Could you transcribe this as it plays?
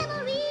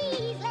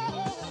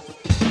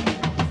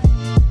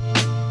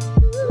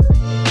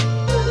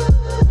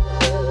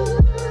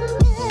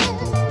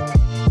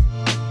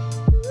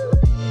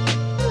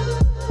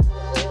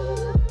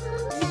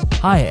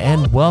Hi,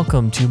 and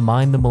welcome to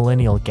Mind the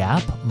Millennial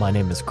Gap. My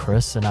name is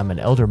Chris, and I'm an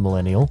elder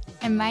millennial.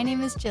 And my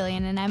name is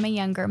Jillian, and I'm a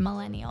younger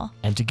millennial.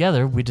 And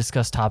together, we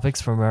discuss topics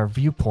from our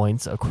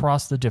viewpoints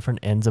across the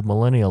different ends of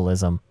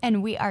millennialism.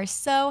 And we are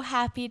so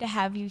happy to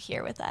have you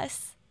here with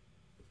us.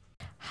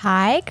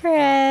 Hi,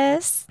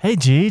 Chris. Hey,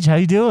 Jeej, how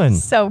you doing?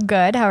 So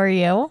good. How are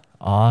you?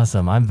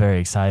 Awesome. I'm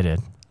very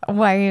excited.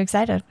 Why are you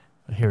excited?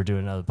 Here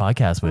doing another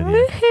podcast with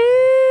you.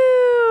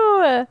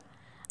 Woohoo!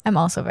 I'm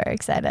also very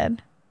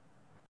excited.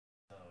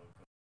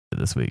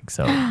 This week,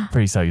 so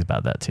pretty stoked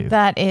about that too.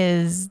 That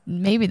is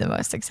maybe the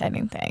most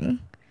exciting thing.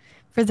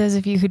 For those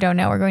of you who don't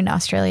know, we're going to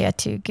Australia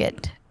to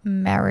get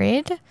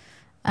married,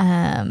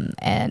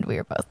 and we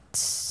were both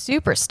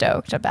super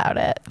stoked about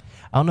it.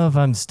 I don't know if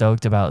I'm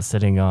stoked about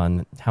sitting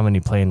on how many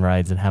plane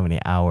rides and how many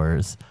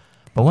hours,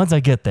 but once I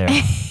get there,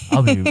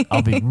 I'll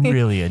be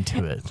really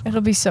into it.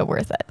 It'll be so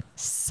worth it.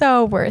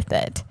 So worth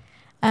it.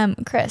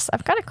 Chris,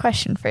 I've got a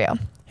question for you.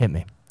 Hit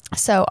me.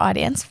 So,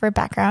 audience, for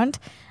background,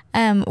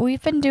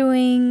 we've been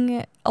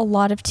doing a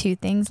lot of two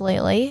things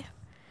lately.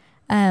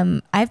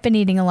 I've been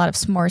eating a lot of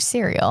s'more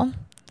cereal,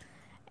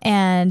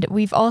 and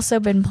we've also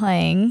been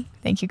playing,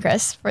 thank you,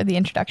 Chris, for the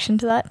introduction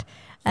to that.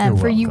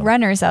 For you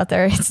runners out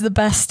there, it's the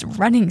best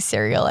running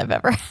cereal I've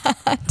ever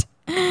had.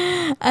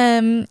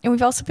 And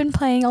we've also been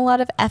playing a lot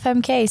of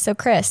FMK. So,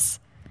 Chris,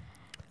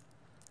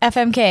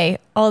 FMK,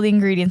 all the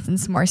ingredients in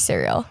s'more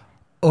cereal.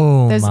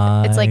 Oh,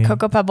 It's like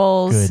Cocoa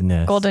Pebbles,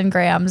 goodness. Golden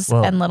Grahams,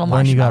 and little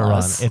marshmallows. You got it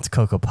wrong. It's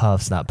Cocoa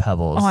Puffs, not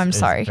Pebbles. Oh, I'm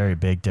sorry. It's a very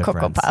big difference.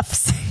 Cocoa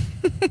Puffs.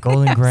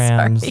 Golden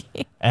Grahams,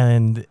 sorry.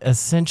 and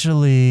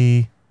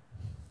essentially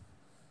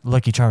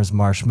Lucky Charms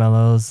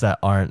marshmallows that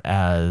aren't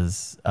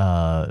as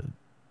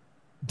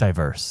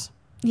diverse.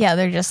 Yeah,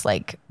 they're just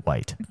like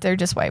white. They're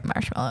just white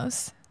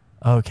marshmallows.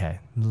 Okay,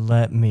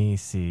 let me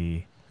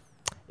see.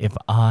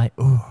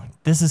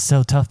 This is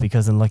so tough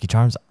because in Lucky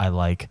Charms I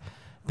like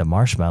the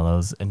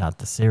marshmallows and not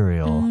the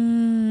cereal.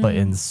 But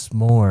in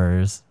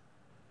s'mores,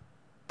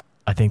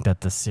 I think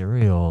that the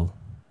cereal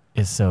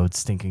is so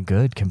stinking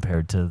good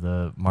compared to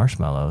the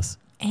marshmallows.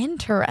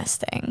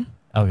 Interesting.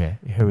 Okay,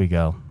 here we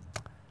go.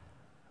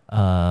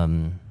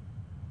 Gotta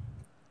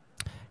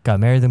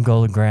marry them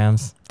Golden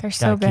Grahams. They're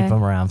so good. Gotta keep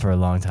them around for a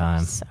long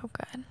time. So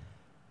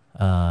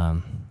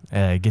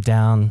good. Get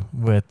down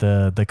with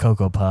the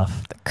Cocoa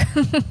Puff.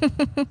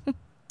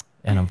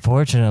 And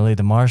unfortunately,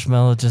 the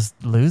marshmallow just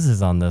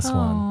loses on this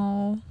one.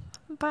 Oh,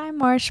 bye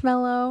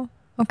marshmallow.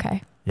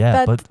 Okay.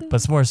 Yeah, but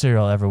s'more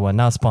cereal, everyone,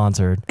 not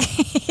sponsored.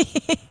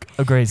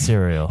 A great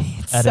cereal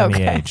at so any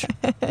good. age.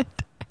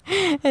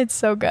 It's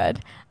so good.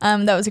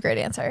 That was a great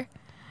answer.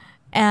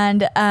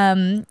 And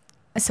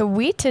so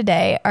we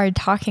today are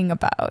talking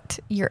about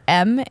your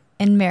M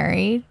and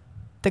Mary,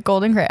 the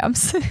Golden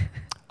Grahams.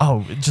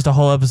 Oh, just a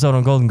whole episode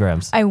on Golden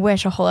Grahams. I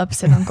wish a whole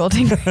episode on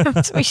Golden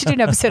Grahams. We should do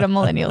an episode on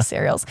millennial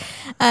cereals.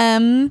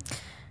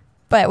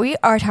 But we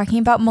are talking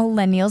about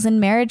millennials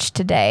and marriage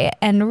today.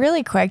 And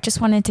really quick,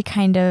 just wanted to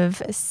kind of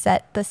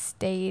set the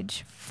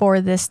stage for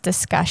this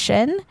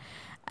discussion.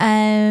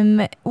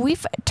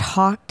 We've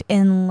talked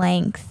in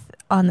length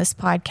on this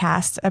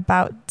podcast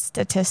about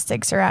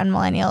statistics around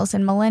millennials,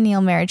 and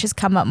millennial marriage has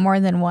come up more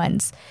than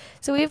once.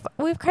 So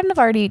we've kind of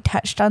already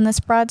touched on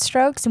this broad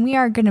strokes, and we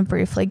are going to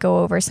briefly go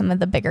over some of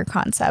the bigger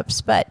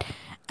concepts. But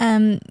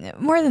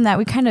more than that,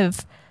 we kind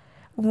of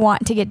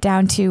want to get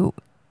down to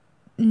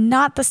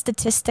not the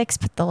statistics,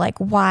 but the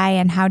why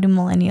and how do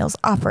millennials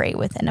operate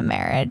within a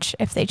marriage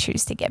if they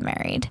choose to get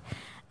married,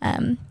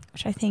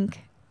 which I think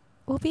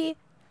will be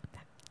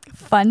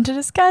fun to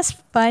discuss,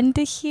 fun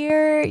to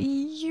hear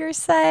your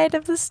side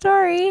of the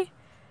story.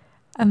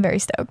 I'm very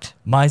stoked.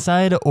 My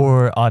side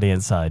or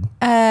audience side?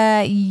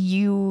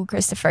 You,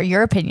 Christopher,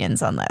 your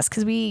opinions on this,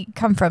 because we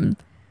come from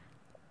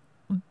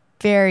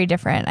very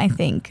different, I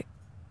think,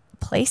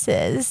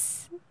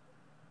 places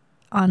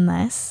on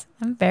this.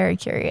 I'm very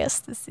curious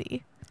to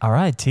see. All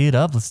right, tee it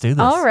up. Let's do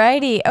this. All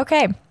righty.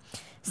 Okay.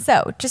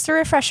 So just a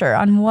refresher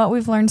on what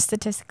we've learned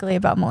statistically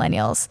about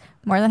millennials.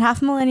 More than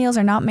half of millennials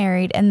are not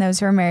married, and those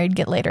who are married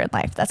get later in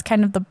life. That's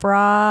kind of the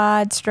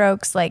broad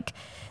strokes,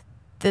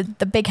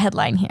 the big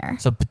headline here.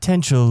 So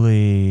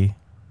potentially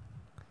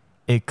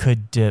it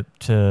could dip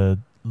to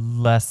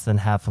less than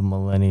half of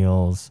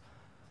millennials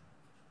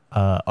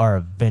are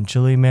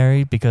eventually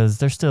married because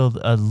there's still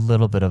a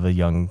little bit of a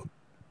young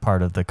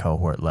part of the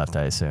cohort left,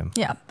 I assume.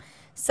 Yeah.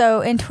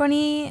 So in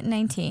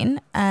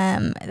 2019,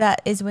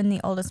 that is when the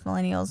oldest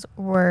millennials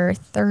were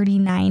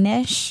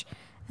 39-ish,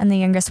 and the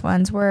youngest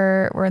ones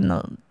were in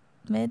the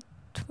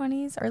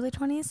mid-20s, early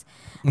 20s.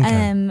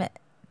 Okay.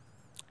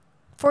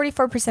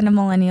 44% of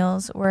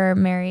millennials were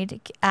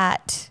married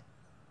at,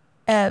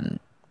 and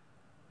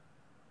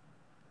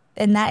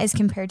that is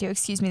compared to,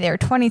 they were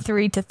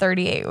 23 to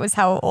 38 was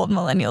how old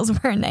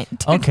millennials were in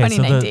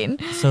 2019.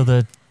 So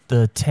the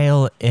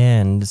tail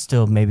end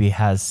still maybe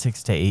has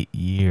 6 to 8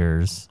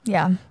 years.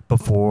 Yeah.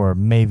 Before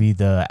maybe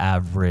the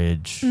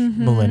average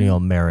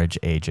millennial marriage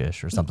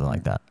age-ish or something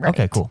like that. Right.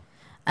 Okay, cool.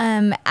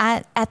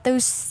 At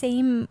those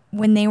same,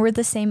 when they were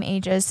the same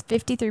ages,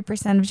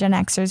 53% of Gen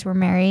Xers were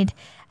married,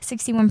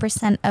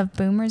 61% of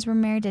Boomers were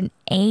married, and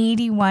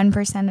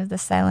 81% of the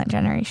Silent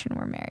Generation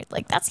were married.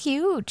 Like, that's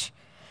huge.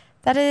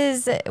 That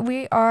is,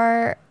 we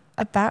are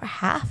about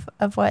half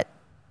of what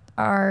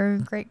our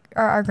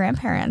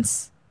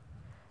grandparents'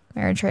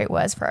 marriage rate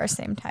was for our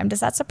same time. Does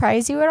that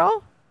surprise you at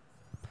all?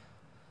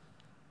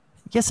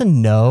 Yes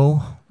and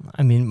no.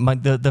 I mean,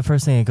 the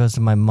first thing that goes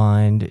to my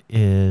mind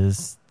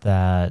is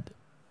that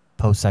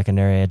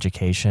post-secondary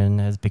education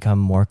has become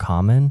more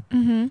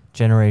common,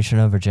 generation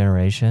over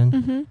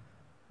generation.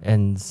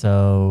 And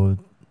so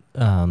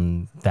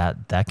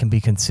that can be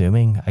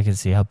consuming. I can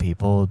see how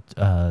people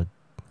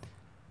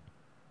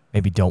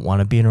maybe don't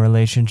want to be in a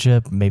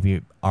relationship,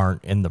 maybe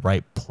aren't in the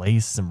right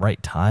place and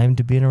right time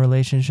to be in a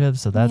relationship.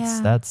 So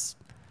that's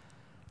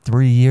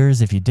 3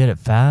 years if you did it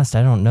fast.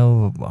 I don't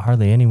know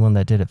hardly anyone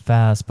that did it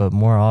fast, but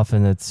more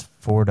often it's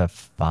 4 to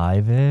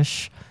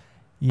 5-ish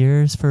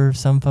years for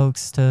some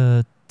folks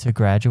to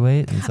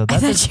graduate. And so I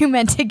thought you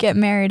meant to get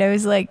married. I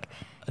was like,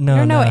 no, I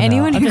don't know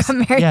anyone who got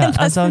married in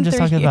less so I'm than just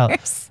 3 talking years.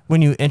 about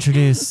when you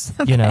introduce,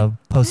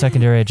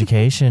 post-secondary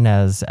education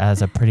as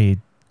a pretty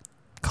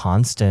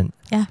constant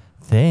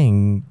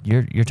thing,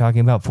 you're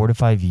talking about 4 to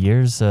 5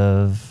 years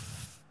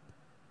of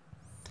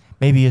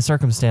maybe a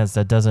circumstance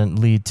that doesn't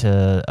lead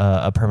to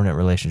a permanent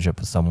relationship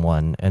with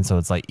someone. And so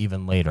it's like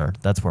even later.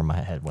 That's where my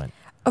head went.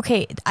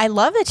 Okay, I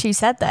love that you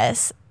said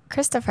this.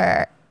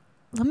 Christopher,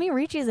 let me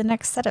read you the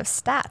next set of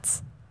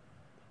stats.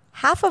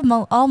 Half of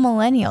all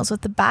millennials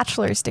with a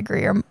bachelor's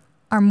degree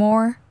are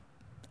more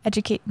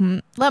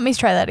educated. Let me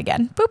try that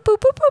again. Boop, boop,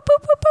 boop, boop,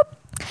 boop, boop,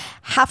 boop.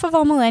 Half of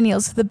all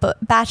millennials with a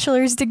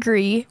bachelor's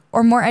degree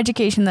or more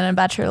education than a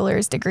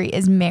bachelor's degree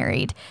is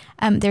married.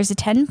 There's a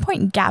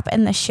 10-point gap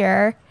in the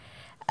share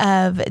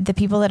of the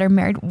people that are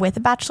married with a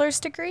bachelor's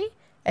degree.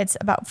 It's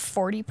about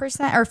 40%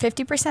 or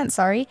 50%,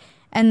 sorry.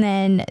 And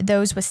then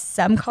those with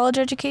some college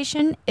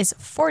education is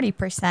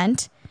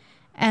 40%.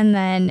 And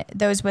then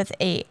those with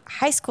a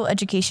high school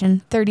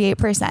education,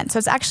 38%. So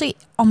it's actually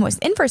almost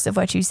inverse of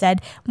what you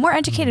said. More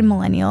educated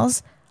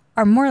millennials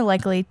are more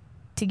likely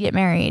to get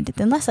married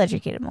than less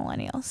educated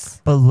millennials.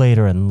 But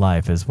later in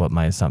life is what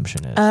my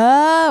assumption is.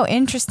 Oh,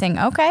 interesting.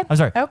 Okay. I'm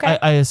sorry. Okay.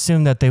 I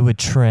assume that they would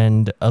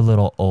trend a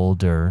little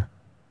older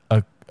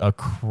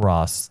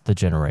across the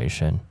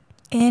generation.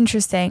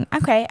 Interesting.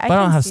 Okay. I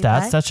don't have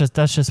stats.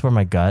 That's just where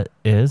my gut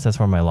is. That's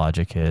where my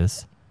logic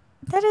is.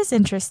 That is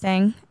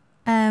interesting.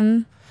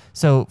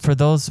 So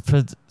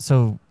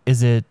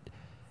is it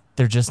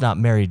they're just not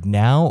married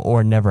now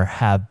or never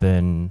have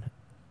been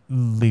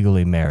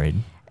legally married?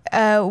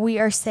 We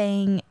are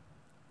saying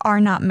are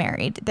not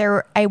married.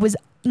 I was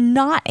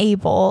not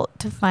able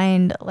to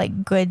find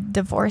like good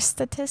divorce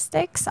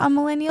statistics on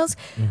millennials,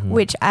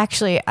 which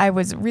actually I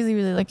was really,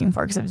 really looking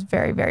for because I was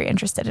very, very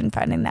interested in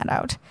finding that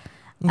out.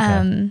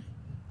 Okay.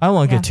 I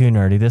won't get too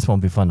nerdy. This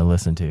won't be fun to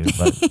listen to,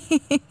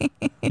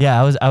 but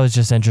yeah, I was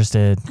just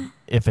interested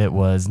if it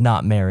was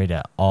not married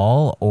at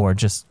all or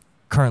just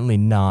currently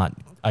not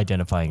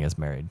identifying as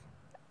married.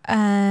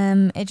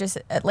 It just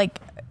like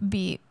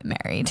be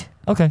married.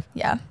 Okay.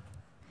 Yeah.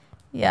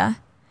 Yeah.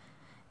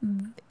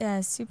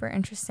 Super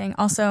interesting.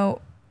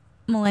 Also,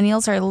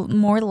 millennials are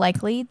more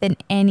likely than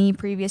any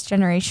previous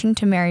generation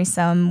to marry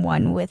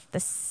someone with the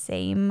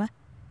same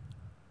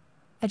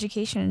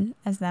education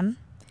as them,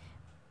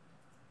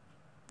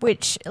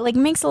 which like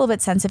makes a little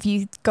bit sense if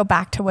you go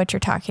back to what you're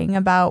talking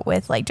about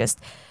with like just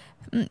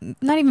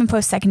not even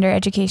post-secondary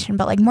education,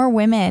 but like more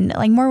women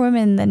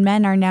than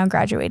men are now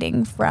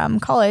graduating from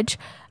college.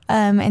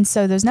 And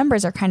so those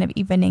numbers are kind of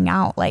evening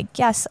out. Like,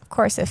 yes, of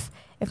course, if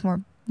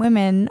more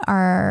women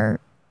are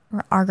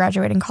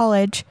graduating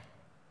college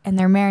and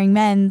they're marrying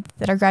men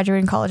that are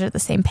graduating college at the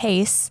same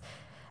pace,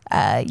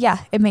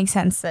 it makes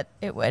sense that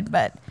it would.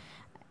 But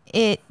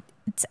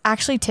it's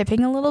actually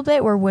tipping a little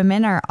bit where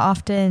women are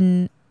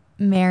often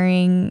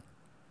marrying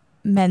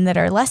men that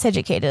are less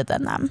educated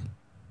than them.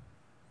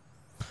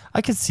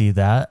 I could see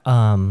that.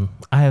 I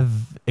have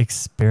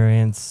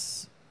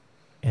experience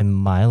in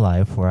my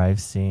life where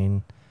I've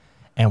seen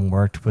and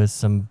worked with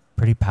some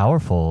pretty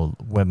powerful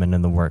women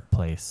in the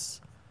workplace.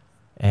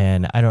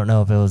 And I don't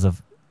know if it was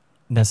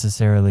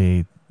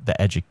necessarily the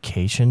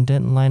education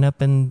didn't line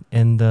up in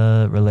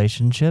the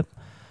relationship,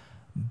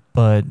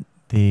 but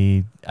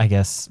the, I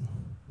guess,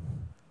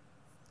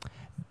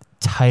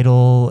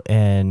 title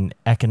and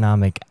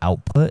economic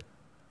output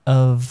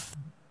of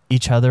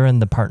each other in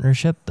the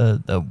partnership,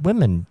 the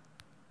women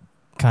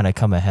kind of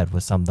come ahead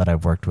with some that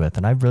I've worked with,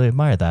 and I really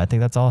admire that. I think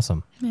that's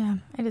awesome. Yeah,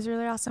 it is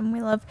really awesome.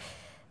 We love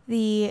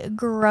the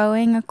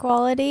growing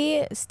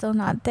equality. Still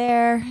not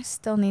there.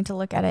 Still need to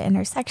look at it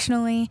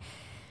intersectionally.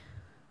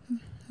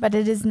 But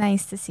it is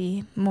nice to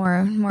see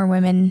more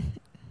women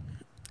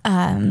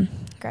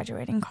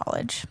graduating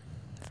college,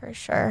 for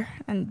sure.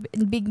 And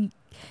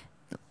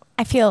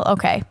I feel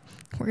okay.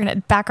 We're going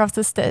to back off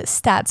the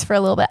stats for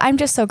a little bit. I'm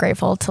just so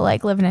grateful to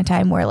like live in a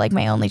time where like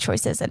my only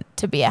choice isn't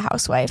to be a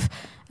housewife,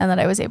 and that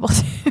I was able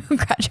to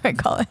graduate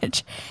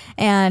college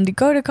and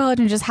go to college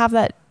and just have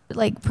that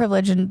like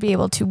privilege and be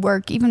able to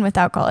work even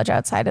without college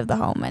outside of the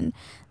home, and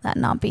that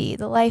not be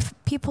the life.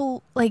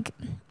 People, like,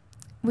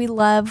 we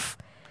love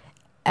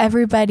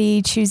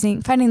everybody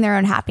finding their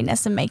own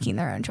happiness and making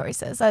their own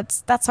choices.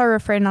 That's our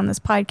refrain on this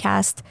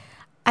podcast.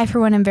 I, for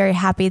one, am very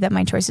happy that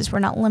my choices were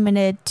not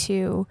limited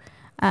to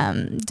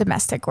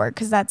domestic work,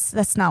 because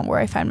that's not where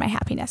I find my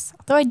happiness.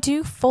 Though I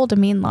do fold a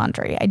mean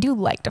laundry. I do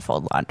like to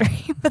fold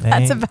laundry, but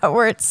that's about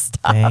where it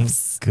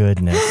stops. Thank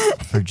goodness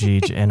for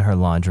Jeej and her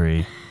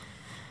laundry.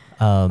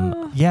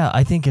 Yeah,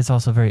 I think it's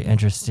also very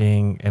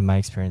interesting. In my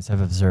experience,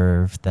 I've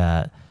observed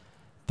that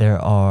there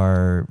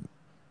are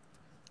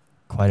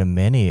quite a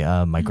many.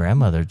 My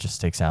grandmother just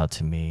sticks out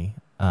to me.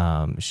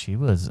 She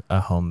was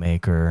a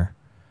homemaker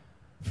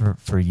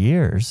for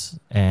years,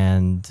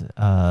 and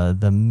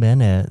the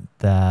minute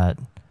that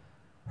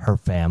her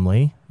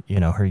family,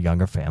 her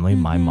younger family,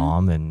 my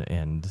mom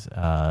and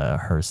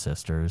her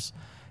sisters,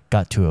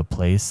 got to a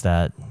place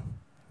that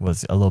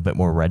was a little bit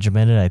more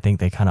regimented, I think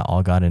they kind of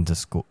all got into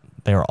school.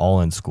 They were all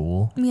in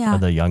school. Yeah.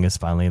 The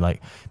youngest finally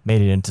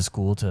made it into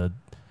school to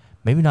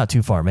maybe not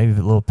too far, maybe a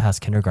little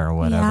past kindergarten or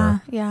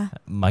whatever. Yeah.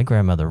 My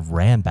grandmother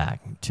ran back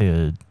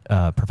to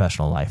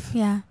professional life.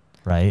 Yeah.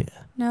 Right?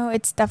 No,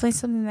 it's definitely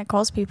something that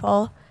calls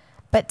people.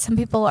 But some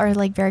people are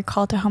like very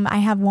called to home. I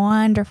have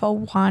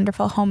wonderful,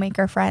 wonderful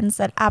homemaker friends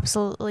that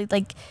absolutely,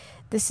 like,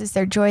 this is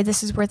their joy.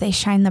 This is where they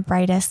shine the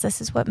brightest.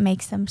 This is what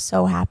makes them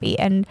so happy.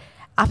 And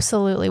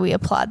absolutely, we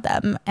applaud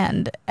them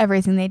and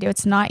everything they do.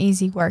 It's not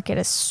easy work. It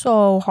is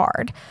so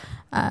hard.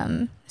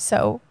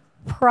 So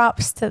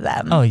props to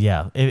them. Oh,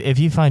 yeah. If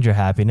you find your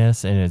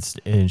happiness and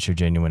it's your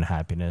genuine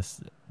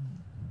happiness,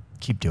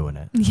 keep doing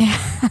it.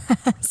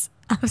 Yes,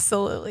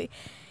 absolutely.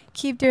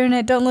 Keep doing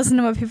it. Don't listen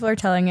to what people are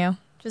telling you.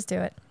 Just do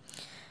it.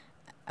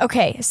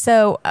 Okay,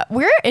 so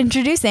we're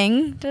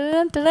introducing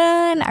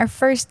our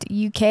first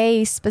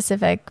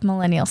UK-specific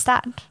millennial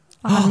stat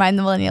on Mind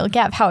the Millennial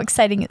Gap. How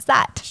exciting is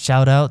that?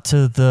 Shout out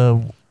to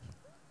the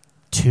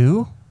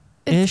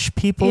 2-ish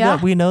people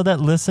that we know that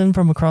listen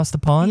from across the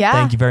pond. Yeah.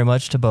 Thank you very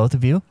much to both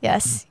of you.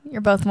 Yes,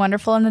 you're both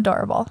wonderful and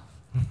adorable.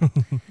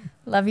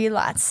 Love you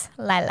lots.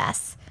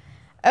 Lilas.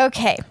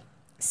 Okay,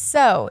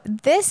 so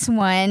this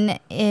one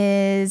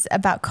is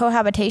about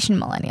cohabitation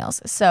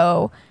millennials.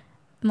 So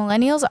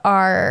millennials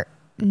are,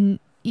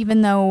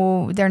 even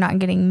though they're not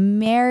getting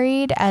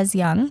married as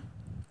young,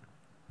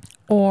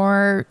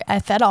 or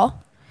if at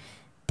all,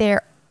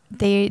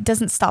 they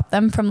doesn't stop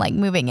them from like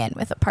moving in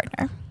with a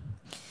partner.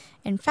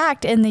 In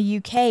fact, in the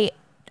UK,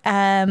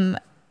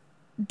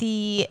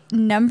 the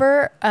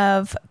number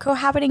of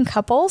cohabiting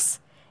couples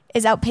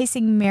is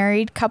outpacing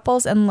married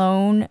couples and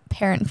lone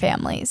parent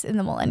families in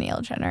the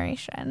millennial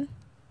generation.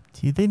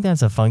 Do you think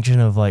that's a function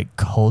of like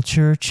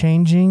culture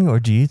changing, or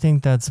do you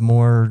think that's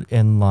more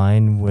in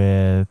line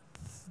with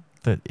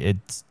that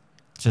it's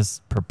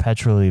just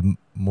perpetually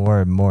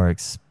more and more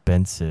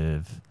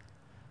expensive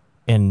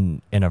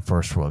in a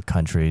first world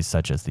country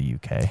such as the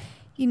UK?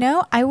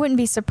 I wouldn't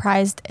be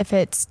surprised if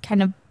it's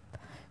kind of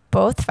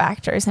both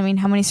factors. I mean,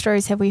 how many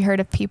stories have we heard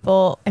of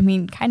people,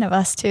 kind of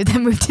us too, that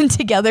moved in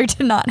together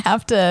to not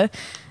have to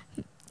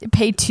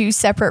pay 2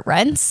 separate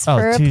rents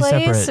for a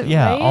place? Separate,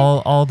 yeah, right?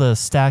 all the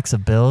stacks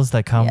of bills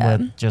that come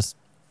with just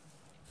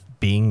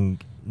being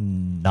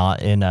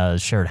not in a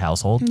shared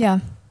household. Yeah.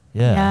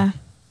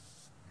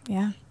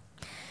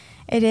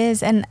 It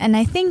is. And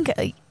I think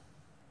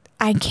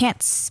I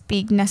can't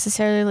speak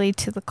necessarily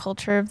to the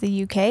culture of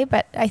the UK,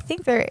 but I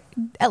think there,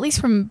 at least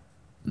from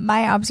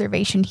my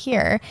observation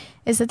here,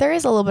 is that there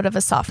is a little bit of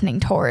a softening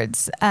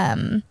towards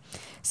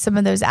some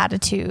of those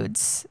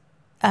attitudes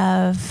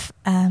of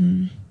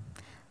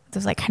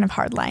those like kind of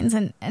hard lines.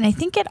 And I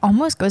think it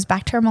almost goes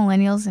back to our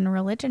millennials and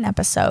religion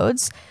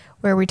episodes,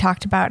 where we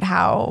talked about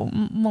how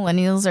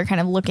millennials are kind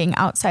of looking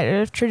outside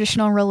of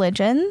traditional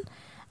religion.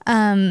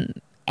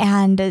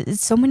 And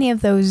so many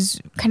of those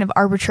kind of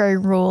arbitrary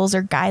rules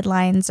or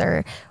guidelines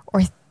or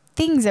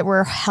things that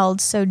were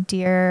held so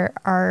dear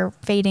are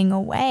fading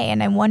away.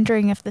 And I'm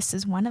wondering if this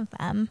is one of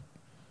them.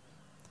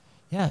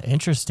 Yeah,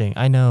 interesting.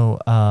 I know,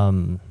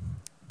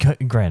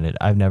 granted,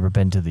 I've never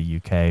been to the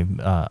UK,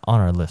 on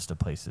our list of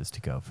places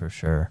to go for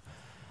sure.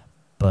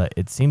 But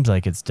it seems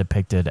like it's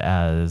depicted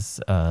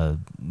as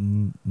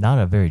not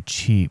a very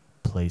cheap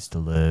place to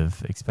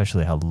live,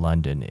 especially how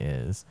London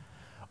is.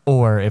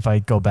 Or if I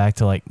go back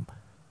to like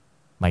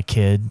my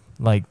kid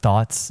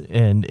thoughts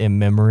and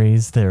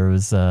memories, there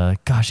was I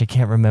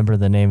can't remember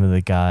the name of the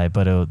guy,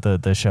 but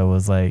the show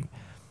was like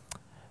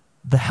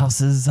the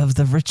houses of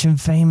the rich and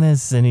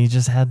famous, and he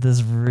just had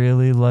this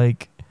really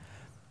like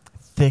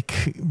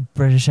thick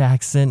British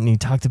accent, and he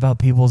talked about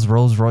people's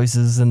Rolls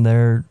Royces in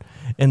their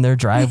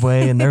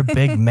driveway and their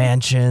big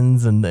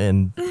mansions,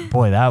 and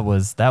boy, that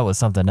was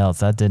something else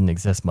that didn't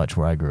exist much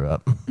where I grew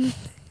up.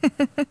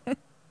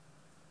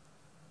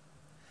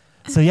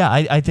 So yeah,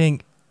 I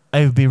think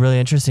it would be really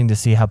interesting to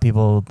see how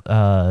people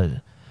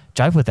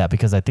jive with that,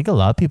 because I think a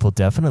lot of people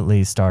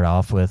definitely start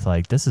off with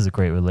like, this is a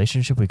great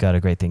relationship, we got a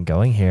great thing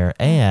going here,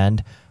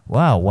 and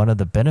wow, one of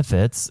the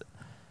benefits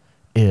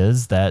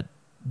is that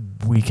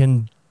we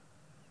can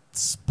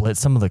split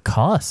some of the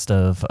cost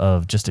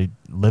of just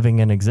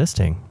living and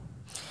existing.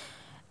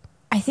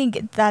 I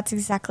think that's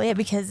exactly it,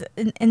 because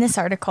in this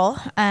article,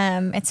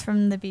 it's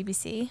from the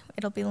BBC.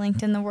 It'll be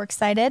linked in the Works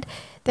Cited.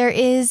 There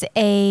is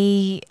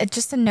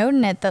just a note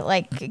in it that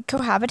like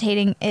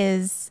cohabitating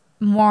is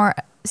more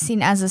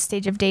seen as a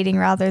stage of dating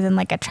rather than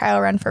like a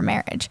trial run for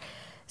marriage.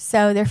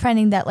 So they're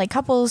finding that like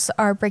couples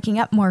are breaking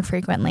up more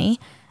frequently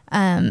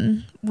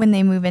when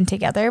they move in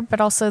together, but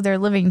also they're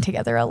living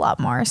together a lot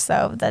more.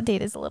 So that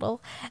date is a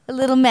little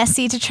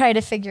messy to try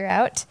to figure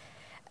out.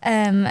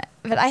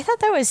 But I thought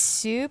that was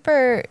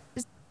super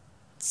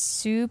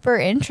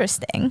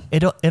interesting.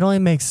 It only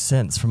makes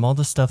sense from all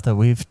the stuff that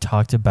we've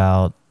talked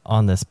about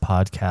on this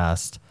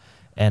podcast,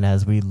 and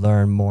as we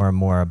learn more and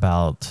more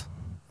about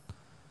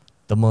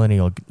the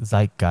millennial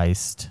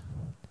zeitgeist,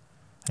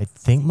 I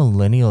think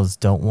millennials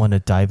don't want to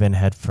dive in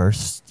head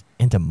first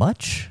into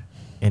much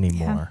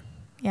anymore.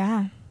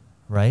 Yeah.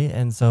 Right?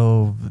 And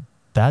so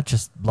that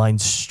just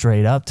lines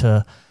straight up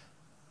to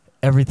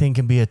everything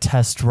can be a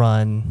test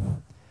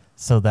run,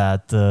 so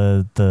that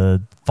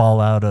the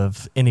fallout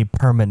of any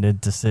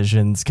permanent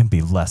decisions can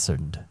be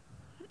lessened.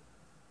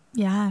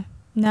 Yeah.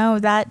 No,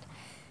 that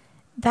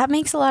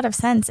makes a lot of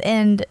sense.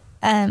 And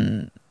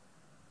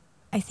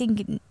I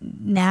think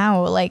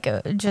now, like,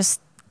 just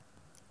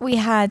we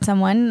had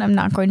someone, I'm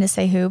not going to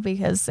say who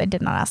because I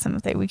did not ask them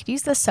if we could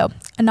use this. So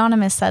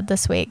Anonymous said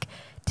this week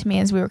to me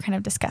as we were kind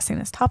of discussing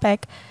this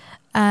topic,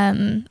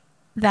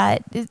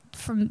 that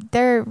from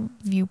their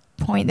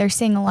viewpoint, they're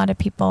seeing a lot of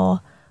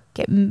people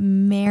get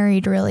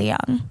married really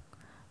young,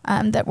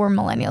 that were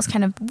millennials,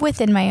 kind of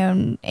within my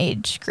own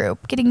age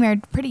group, getting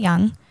married pretty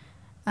young,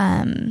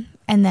 and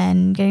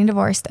then getting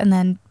divorced, and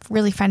then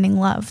really finding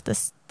love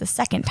the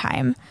second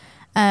time.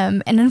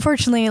 And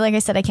unfortunately, like I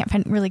said, I can't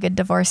find really good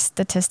divorce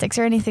statistics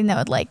or anything that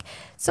would like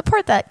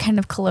support that kind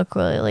of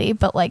colloquially,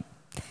 but like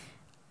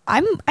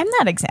I'm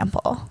that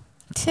example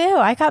too.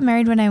 I got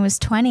married when I was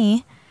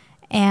 20,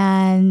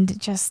 and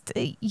just,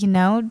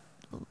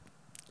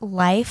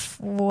 life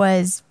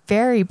was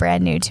very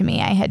brand new to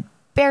me. I had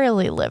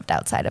barely lived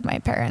outside of my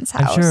parents'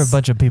 house. I'm sure a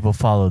bunch of people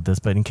followed this,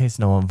 but in case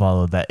no one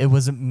followed that, it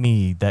wasn't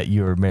me that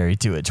you were married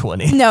to at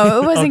 20.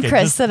 No, it wasn't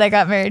Chris that I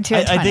got married to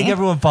at 20. I think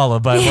everyone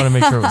followed, but I want to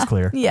make sure it was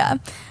clear. Yeah.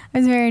 I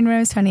was married when I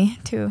was 20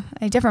 to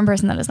a different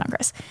person that is not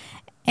Chris.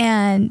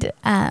 And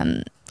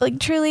like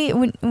truly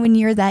when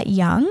you're that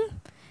young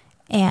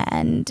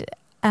and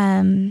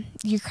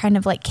you're kind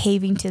of like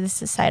caving to the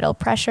societal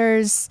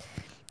pressures,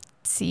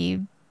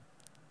 see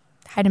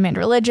high demand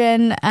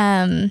religion,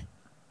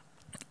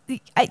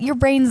 your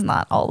brain's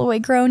not all the way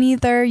grown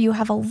either. You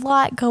have a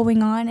lot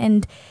going on,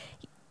 and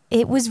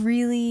it was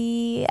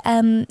really,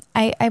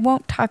 I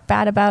won't talk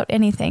bad about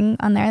anything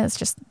on there. That's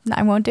just,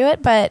 I won't do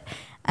it. But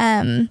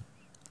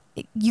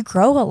you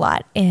grow a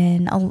lot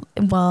in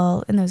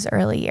those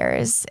early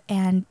years,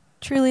 and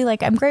truly,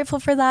 like, I'm grateful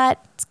for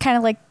that. It's kind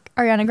of like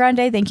Ariana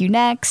Grande. Thank you.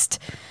 Next.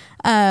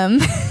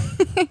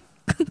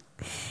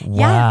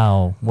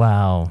 Wow.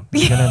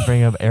 You're gonna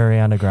bring up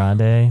Ariana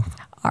Grande?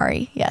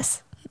 Ari,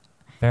 yes.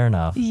 Fair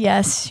enough.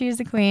 Yes, she was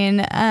the queen.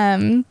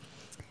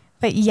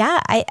 But yeah,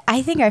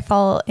 I think I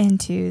fall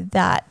into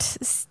that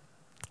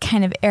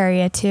kind of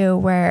area too,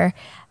 where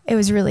it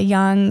was really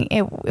young.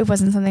 It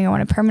wasn't something I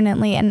wanted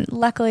permanently, and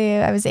luckily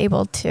I was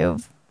able to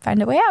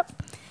find a way out.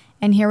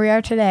 And here we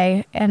are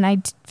today. And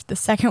the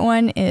second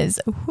one is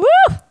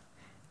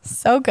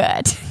so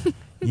good.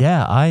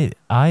 Yeah,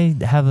 I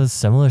have a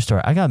similar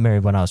story. I got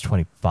married when I was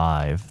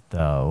 25,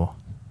 though.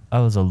 I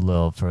was a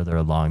little further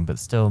along, but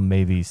still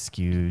maybe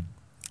skewed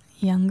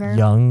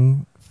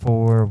young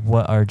for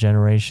what our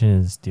generation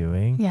is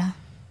doing. Yeah.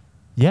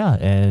 Yeah,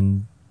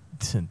 and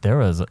there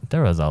was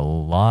a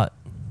lot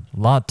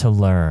to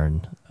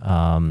learn.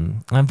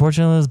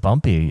 Unfortunately, it was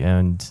bumpy,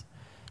 and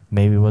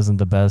maybe wasn't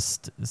the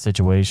best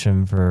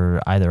situation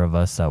for either of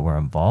us that were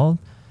involved.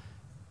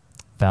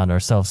 Found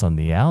ourselves on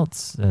the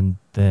outs, and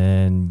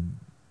then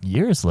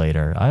years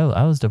later,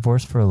 I was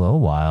divorced for a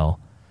little while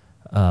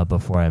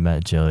before I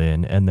met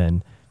Jillian, and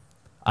then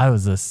I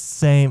was the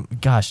same.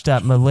 Gosh,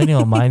 that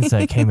millennial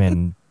mindset came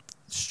in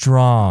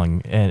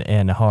strong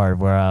and hard,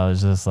 where I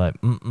was just like,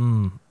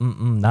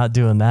 not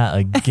doing that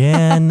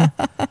again.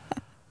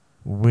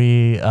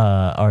 We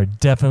are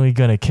definitely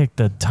going to kick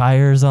the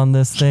tires on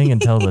this thing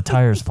until the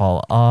tires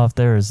fall off.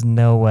 There is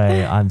no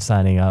way I'm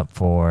signing up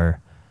for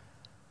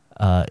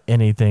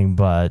anything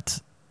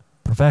but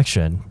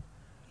perfection.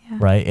 Yeah.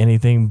 Right?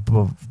 Anything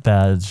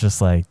that's just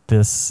like,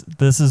 this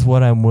is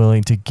what I'm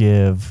willing to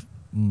give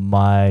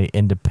my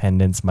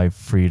independence, my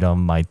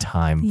freedom, my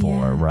time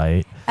for,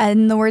 right?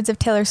 In the words of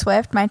Taylor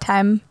Swift, my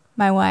time,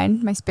 my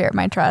wine, my spirit,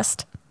 my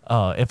trust.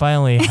 Oh, if I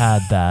only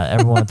had that,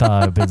 everyone thought I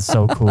would have been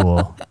so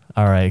cool.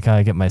 All right, can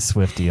I get my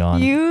Swiftie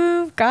on?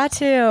 You've got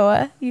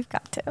to.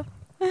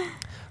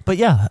 But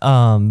yeah,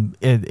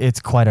 it's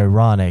quite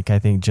ironic. I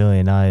think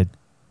Jillian and I,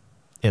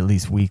 at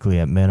least weekly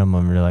at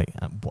minimum, we're like,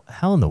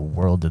 how in the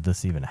world did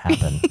this even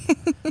happen?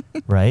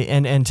 Right?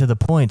 And to the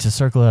point, to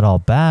circle it all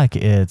back,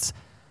 it's,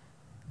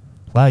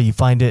 wow, you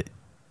find it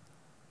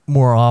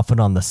more often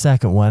on the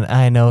second one.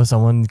 I know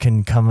someone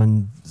can come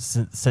and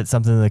sit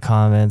something in the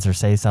comments or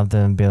say something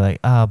and be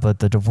like, but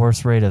the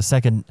divorce rate of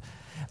second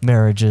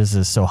marriages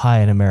is so high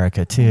in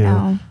America too.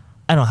 No.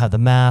 I don't have the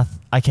math.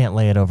 I can't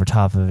lay it over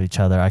top of each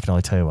other. I can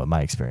only tell you what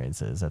my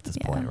experience is at this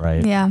point,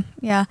 right? Yeah,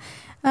 yeah.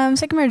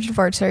 Second marriage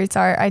divorce rates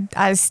are,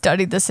 I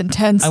studied this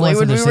intensely I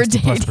when we were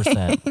 60+%.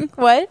 dating.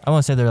 What? I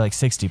want to say they're like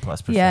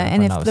 60+%, Yeah,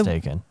 and if if I'm not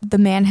mistaken. the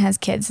man has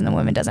kids and the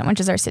woman doesn't, which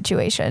is our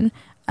situation,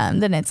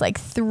 then it's like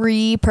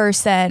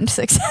 3%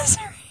 success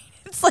rate.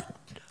 It's like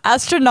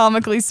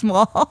astronomically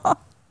small.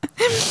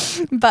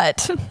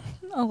 But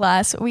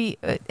alas,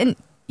 and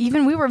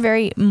even we were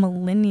very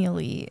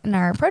millennially in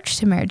our approach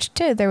to marriage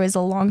too. There was a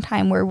long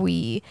time where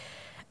we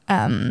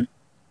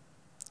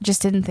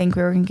just didn't think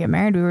we were going to get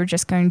married. We were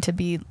just going to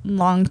be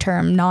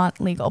long-term, not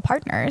legal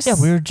partners. Yeah,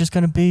 we were just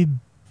going to be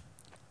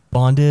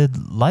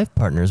bonded life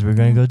partners. We were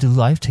going to go do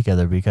life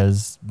together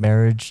because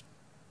marriage...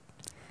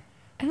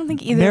 I don't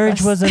think either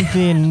marriage of us. wasn't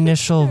the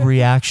initial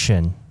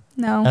reaction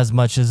No. as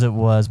much as it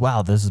was,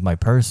 wow, this is my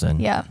person.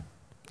 Yeah.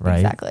 Right?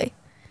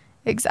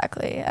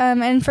 Exactly.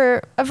 And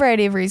for a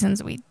variety of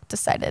reasons, we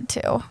decided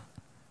to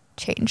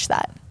change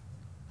that.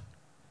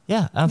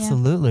 Yeah,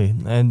 absolutely.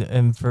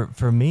 And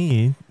for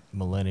me,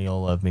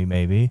 millennial of me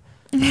maybe,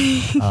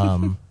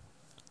 I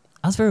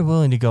was very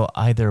willing to go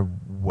either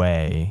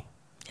way.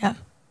 Yeah.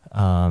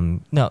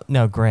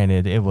 Now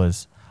granted, it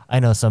was, I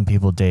know some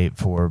people date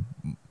for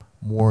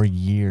more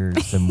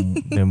years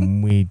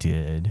than we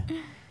did,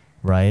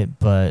 right?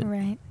 But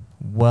Right.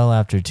 well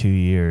after 2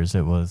 years,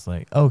 it was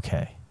like,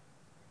 okay,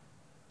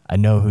 I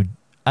know who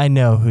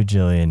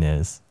Jillian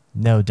is.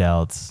 No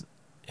doubts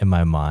in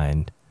my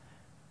mind.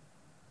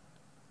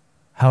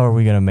 How are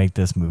we going to make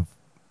this move?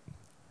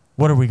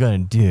 What are we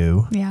going to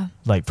do? Yeah.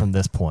 Like from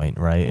this point,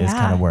 right? Is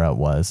kind Yeah. of where I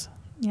was.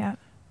 Yeah.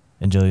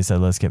 And Jillian said,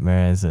 let's get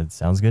married. I said,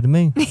 sounds good to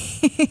me.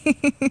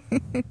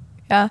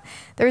 Yeah.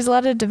 There was a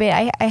lot of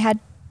debate.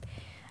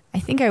 I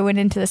think I went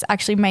into this,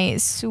 actually, my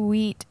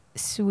sweet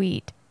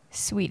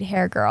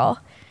hair girl,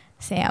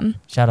 Sam.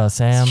 Shout out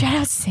Sam. Shout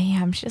out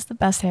Sam. She has the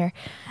best hair.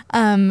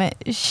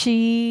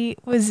 She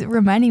was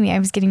reminding me I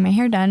was getting my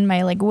hair done,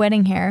 my like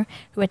wedding hair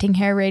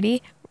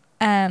ready.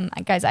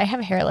 Guys, I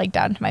have hair like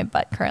down to my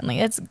butt currently.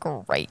 It's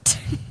great.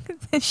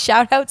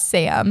 Shout out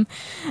Sam.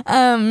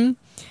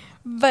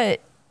 But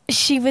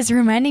she was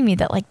reminding me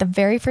that like the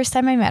very first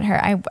time I met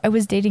her, I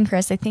was dating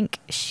Chris. I think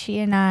she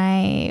and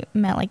I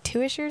met like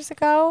 2-ish years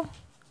ago,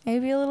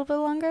 maybe a little bit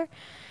longer.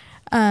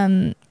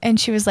 And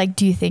she was like,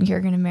 do you think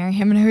you're going to marry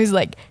him? And I was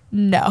like,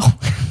 no,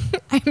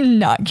 I'm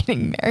not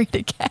getting married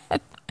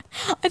again.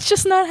 It's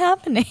just not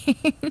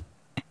happening.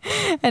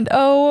 And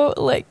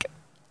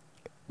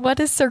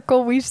what a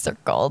circle we've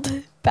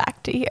circled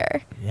back to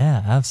here.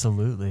 Yeah,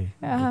 absolutely.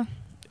 Yeah.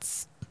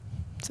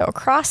 So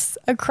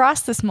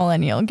across this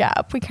millennial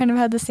gap, we kind of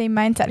had the same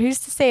mindset. Who's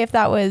to say if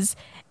that was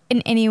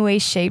in any way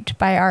shaped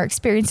by our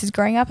experiences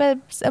growing up as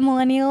a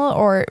millennial,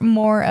 or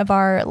more of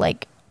our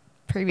like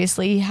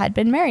previously had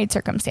been married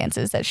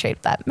circumstances that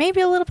shaped that? Maybe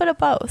a little bit of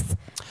both.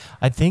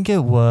 I think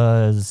it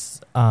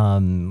was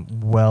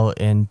well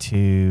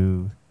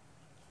into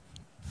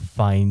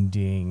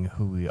finding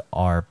who we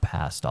are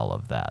past all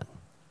of that.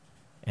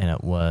 And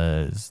it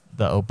was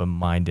the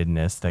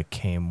open-mindedness that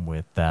came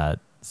with that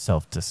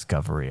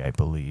self-discovery, I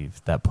believe,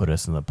 that put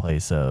us in the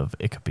place of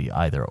it could be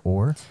either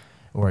or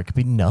it could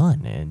be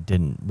none. And it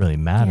didn't really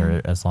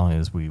matter as long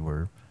as we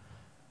were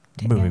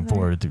moving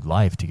forward through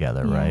life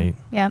together, right?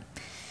 Yeah.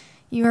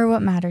 You are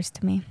what matters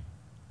to me.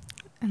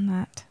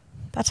 And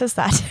that's just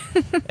that.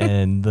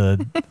 And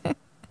the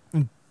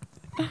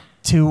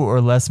 2 or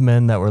less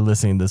men that were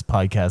listening to this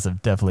podcast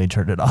have definitely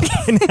turned it off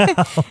by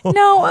now.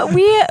 No,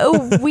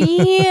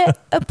 we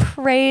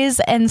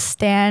appraise and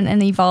stand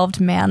an evolved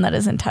man that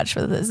is in touch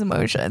with his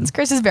emotions.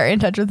 Chris is very in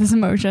touch with his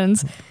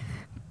emotions.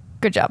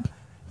 Good job.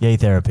 Yay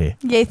therapy.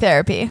 Yay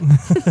therapy.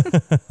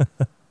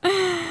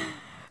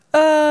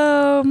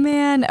 Oh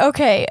man.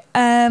 Okay.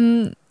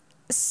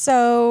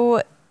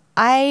 So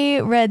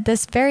I read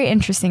this very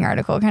interesting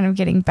article, kind of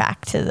getting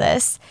back to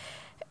this.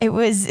 It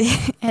was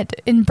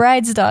in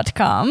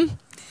brides.com,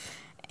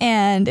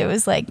 and it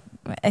was like,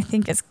 I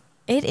think it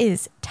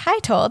is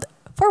titled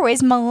 4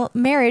 Ways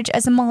Marriage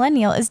as a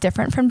Millennial is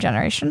Different from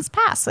Generations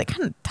Past. So they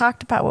kind of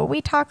talked about what we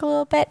talk a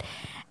little bit.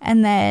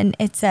 And then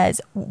it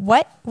says,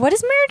 what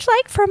is marriage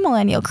like for a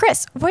millennial?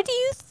 Chris, what do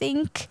you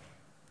think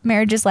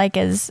marriage is like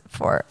as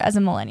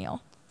a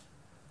millennial?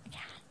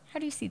 How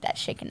do you see that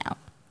shaken out?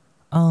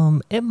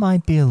 It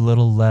might be a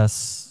little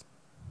less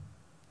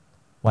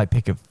white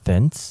picket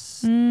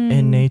fence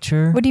in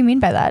nature. What do you mean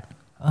by that?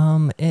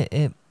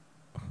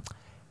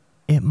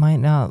 It might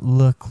not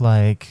look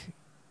like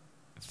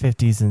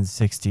 50s and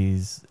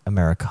 60s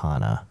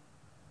Americana,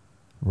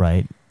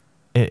 right?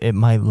 It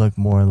might look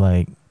more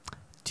like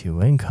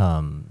 2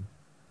 incomes,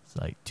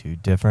 like 2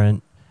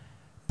 different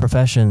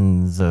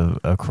professions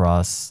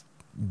across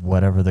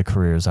whatever the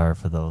careers are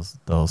for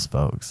those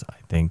folks. I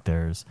think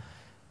there's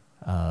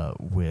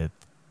with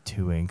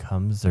two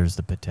incomes, there's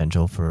the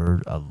potential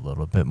for a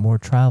little bit more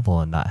travel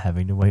and not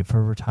having to wait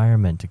for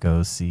retirement to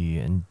go see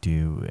and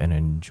do and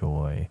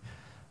enjoy.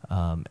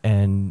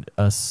 And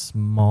a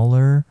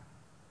smaller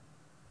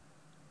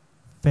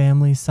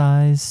family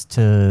size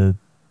to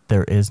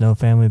there is no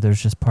family,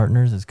 there's just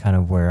partners is kind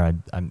of where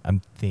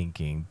I'm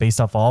thinking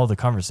based off all the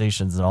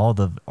conversations and all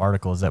the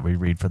articles that we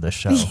read for this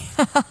show.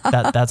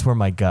 That's where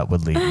my gut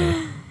would lead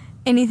me.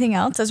 Anything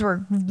else? Those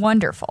were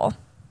wonderful.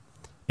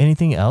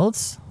 Anything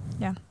else?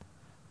 Yeah.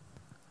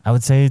 I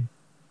would say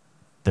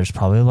there's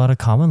probably a lot of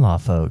common law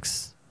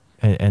folks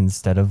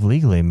instead of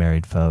legally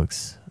married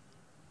folks.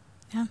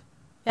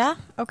 Yeah.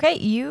 Okay.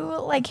 You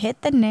like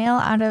hit the nail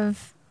out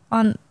of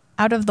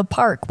the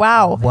park.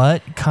 Wow.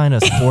 What kind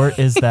of sport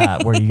is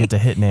that where you get to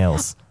hit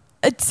nails?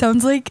 It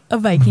sounds like a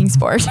Viking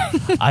sport.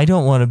 I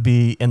don't want to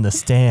be in the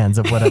stands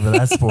of whatever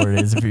that sport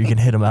is if you can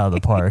hit them out of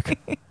the park.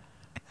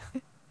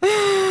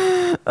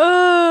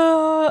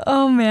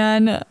 Oh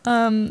man.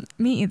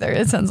 Me either.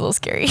 It sounds a little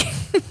scary.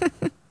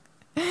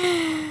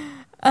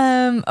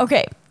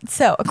 Okay.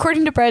 So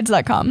according to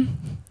brides.com,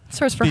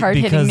 source for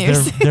hard-hitting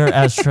news. They're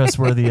as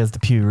trustworthy as the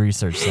Pew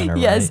Research Center,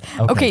 yes.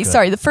 right? Okay,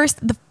 sorry. The first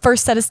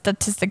set of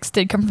statistics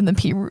did come from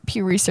the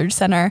Pew Research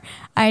Center.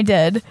 I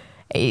did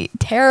a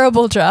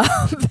terrible job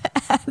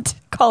at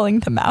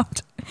calling them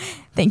out.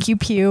 Thank you,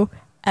 Pew,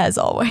 as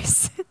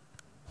always.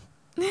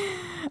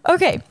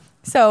 Okay,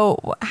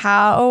 so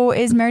how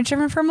is marriage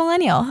different for a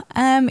millennial?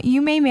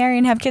 You may marry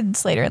and have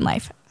kids later in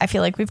life. I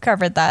feel like we've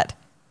covered that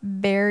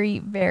very,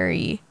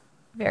 very,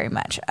 very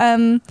much.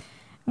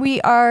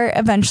 We are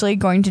eventually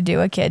going to do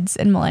a kids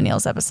and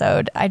millennials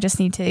episode. I just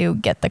need to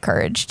get the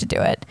courage to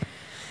do it.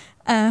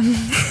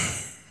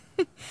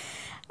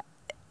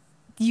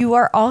 You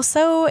are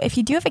also, if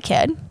you do have a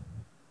kid,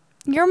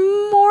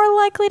 you're more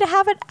likely to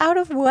have it out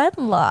of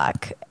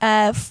wedlock.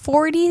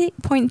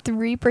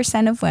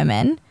 40.3% of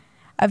women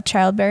of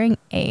childbearing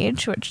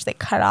age, which they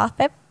cut off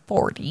at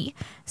 40.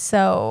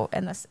 So,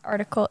 and this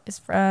article is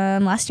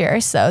from last year.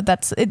 So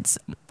it's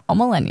all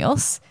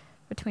millennials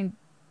between,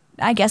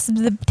 I guess,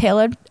 the tail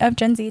of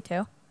Gen Z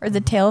too, or the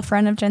tail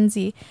front of Gen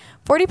Z.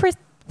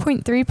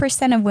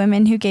 40.3% of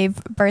women who gave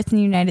birth in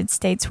the United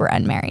States were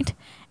unmarried.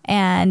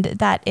 And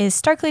that is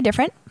starkly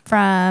different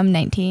from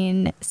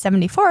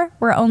 1974,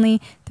 where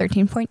only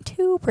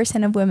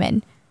 13.2% of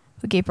women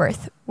who gave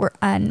birth were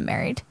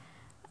unmarried.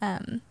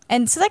 And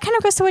so that kind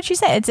of goes to what you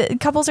said.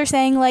 Couples are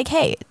saying like,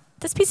 hey,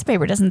 this piece of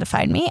paper doesn't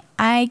define me.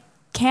 I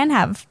can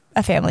have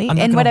a family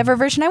in whatever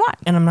version I want.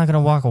 And I'm not going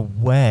to walk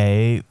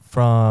away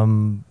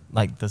from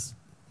like this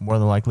more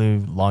than likely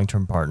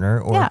long-term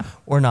partner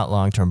or not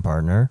long-term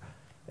partner.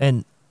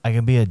 And I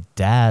can be a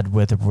dad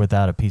with or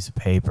without a piece of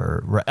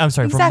paper. Right? I'm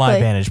sorry, from my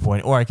vantage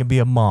point. Or I can be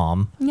a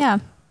mom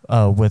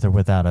with or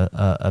without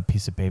a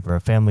piece of paper.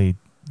 A family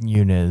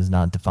unit is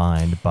not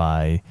defined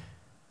by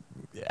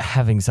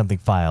having something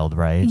filed,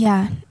 right?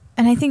 Yeah.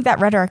 And I think that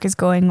rhetoric is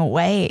going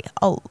away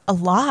a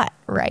lot,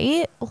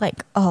 right?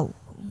 Like a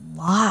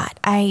lot.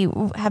 I've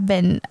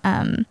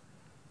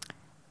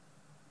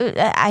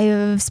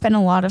spent a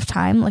lot of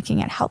time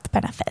looking at health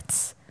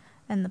benefits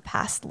in the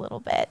past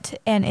little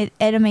bit. And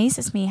it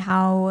amazes me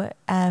how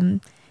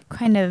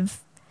kind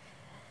of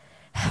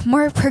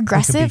more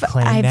progressive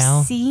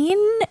I've seen.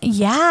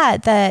 Yeah,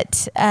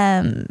 that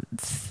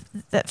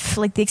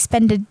like the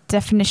expanded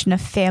definition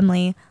of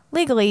family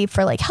legally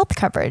for like health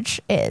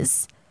coverage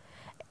is.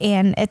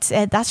 And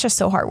that's just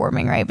so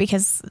heartwarming, right?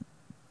 Because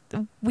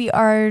we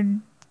are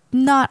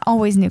not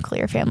always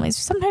nuclear families.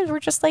 Sometimes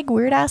we're just like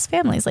weird ass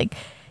families. Like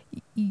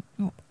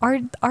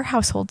our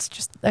household's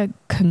just a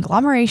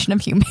conglomeration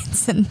of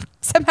humans, and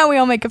somehow we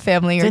all make a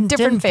family or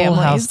different families.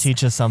 Full House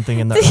teach us something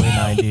in the early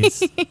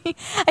 90s?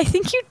 I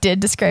think you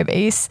did describe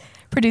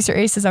producer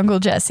Ace as Uncle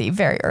Jesse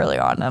very early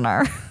on in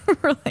our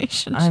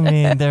relationship. I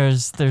mean,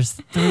 there's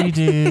 3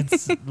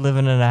 dudes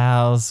living in a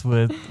house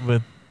with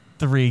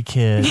 3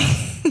 kids.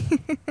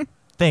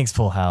 Thanks,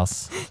 Full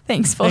House.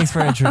 Thanks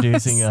for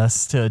introducing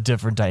us to a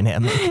different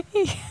dynamic.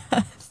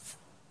 Yes.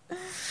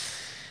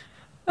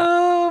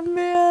 Oh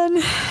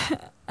man.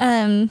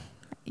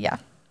 Yeah.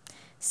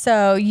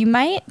 So you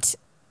might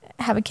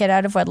have a kid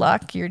out of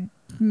wedlock. You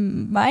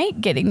might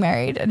getting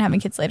married and having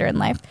kids later in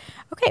life.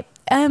 Okay.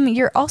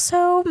 You're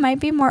also might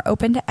be more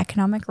open to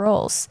economic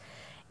roles.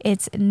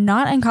 It's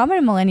not uncommon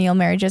in millennial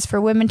marriages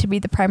for women to be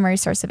the primary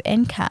source of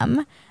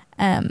income,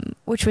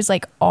 which was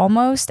like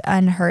almost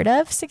unheard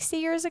of 60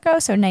 years ago.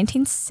 So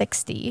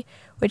 1960,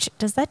 which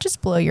does that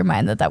just blow your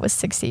mind that was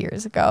 60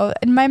 years ago?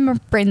 In my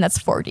brain, that's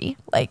 40.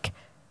 Like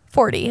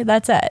 40.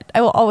 That's it.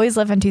 I will always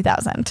live in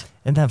 2000.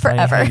 Isn't that funny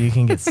how you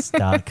can get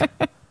stuck?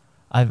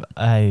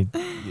 I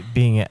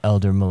being an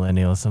elder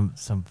millennial,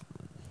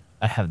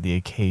 I have the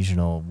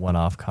occasional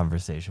one-off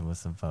conversation with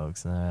some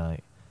folks, and they're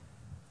like,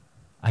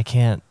 I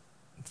can't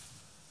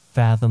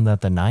fathom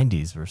that the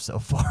 90s were so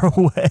far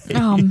away.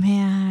 Oh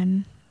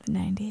man, the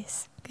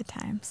 90s, good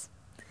times.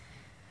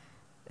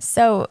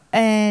 So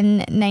in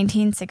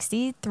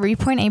 1960,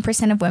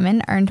 3.8% of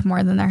women earned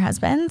more than their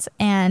husbands,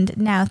 and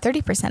now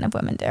 30% of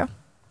women do.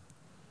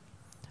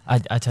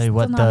 I tell you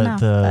what, Still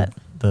not enough,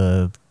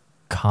 the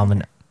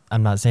common.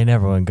 I'm not saying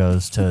everyone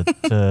goes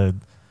to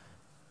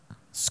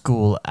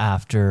school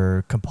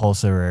after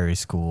compulsory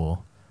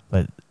school,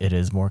 but it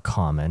is more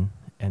common,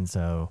 and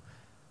so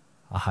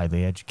a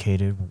highly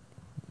educated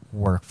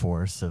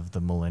workforce of the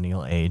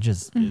millennial age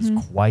is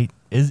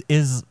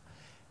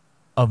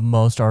of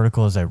most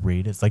articles I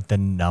read, it's like the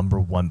number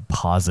one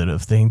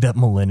positive thing that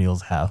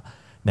millennials have.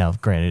 Now,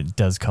 granted, it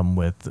does come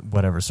with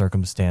whatever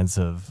circumstance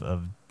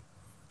of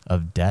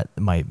debt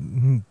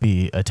might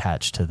be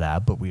attached to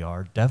that, but we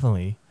are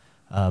definitely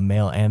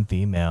male and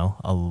female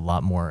a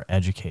lot more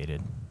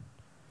educated.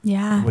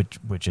 Yeah.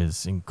 Which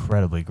is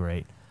incredibly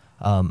great.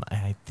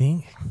 I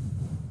think.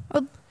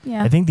 Well,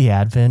 yeah. I think the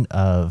advent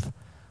of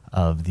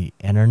the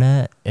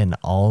internet and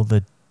all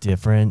the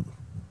different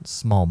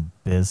small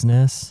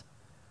business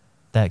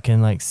that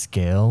can like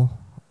scale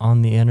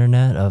on the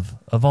internet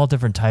of all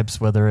different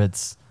types, whether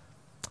it's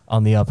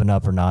on the up and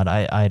up or not,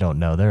 I don't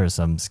know. There are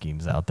some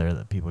schemes out there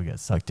that people get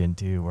sucked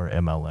into, or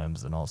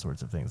MLMs and all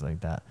sorts of things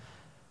like that.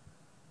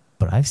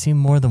 But I've seen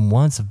more than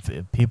once of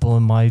people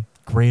in my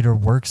greater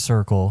work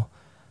circle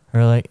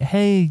are like,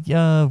 hey,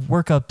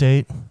 work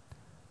update.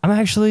 I'm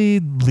actually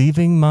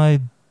leaving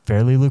my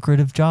fairly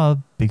lucrative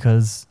job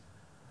because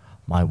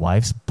my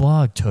wife's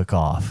blog took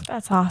off.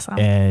 That's awesome.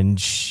 And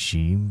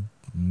she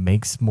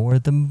makes more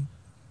than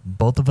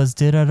both of us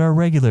did at our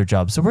regular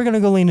job. So we're going to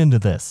go lean into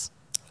this.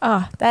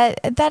 Oh,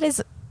 that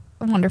is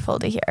wonderful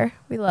to hear.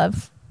 We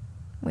love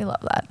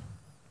that.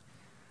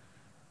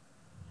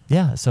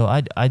 Yeah, so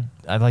I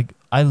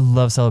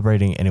love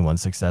celebrating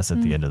anyone's success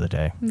at the end of the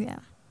day. Yeah.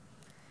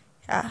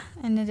 Yeah,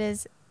 and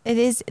that's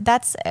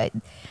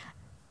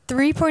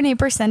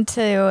 3.8%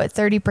 to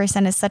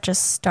 30% is such a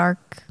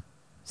stark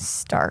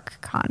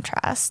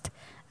contrast.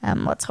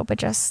 Let's hope it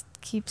just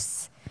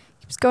keeps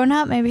going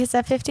up. Maybe it's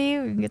at 50.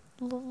 We can get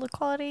a little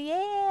equality.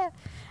 Yeah.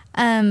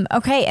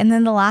 Okay, and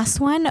then the last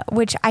one,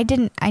 which I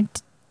did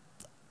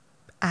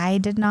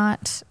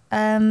not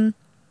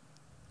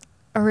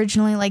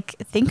originally like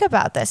think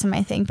about this in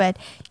my thing, but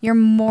you're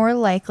more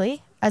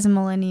likely as a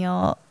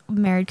millennial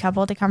married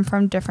couple to come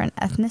from different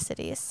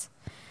ethnicities.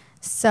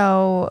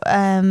 So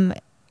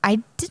I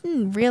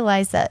didn't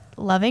realize that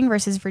Loving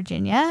versus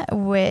Virginia,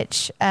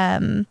 which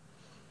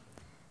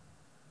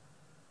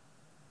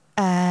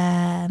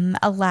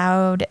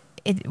allowed,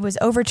 it was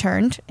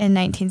overturned in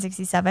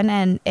 1967,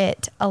 and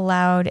it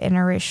allowed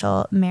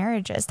interracial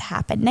marriages to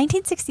happen.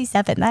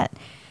 1967, that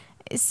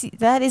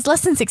is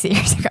less than 60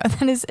 years ago.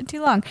 That is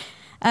too long.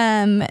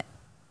 And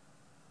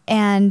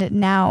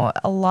now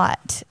a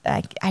lot,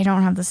 I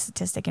don't have the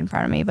statistic in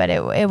front of me, but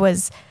it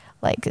was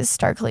like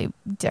starkly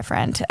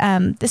different.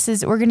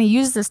 We're going to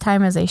use this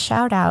time as a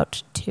shout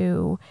out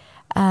to,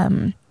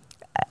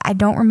 I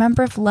don't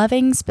remember if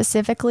Loving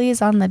specifically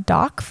is on the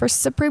dock for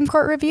Supreme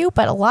Court review,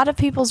 but a lot of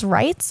people's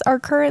rights are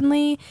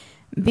currently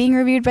being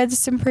reviewed by the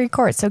Supreme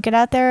Court. So get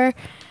out there,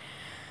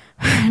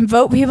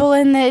 vote people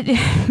in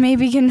that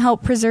maybe can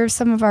help preserve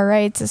some of our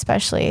rights,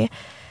 especially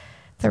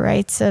the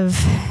rights of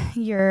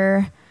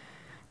your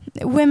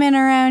women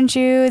around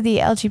you, the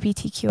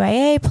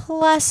LGBTQIA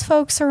plus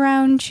folks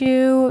around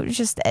you.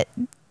 Just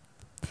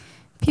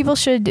people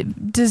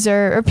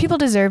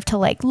deserve to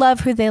like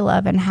love who they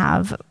love and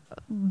have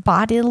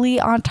bodily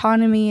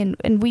autonomy,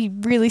 and we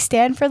really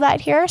stand for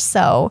that here.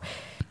 So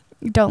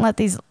don't let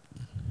these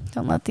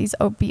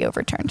be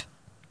overturned.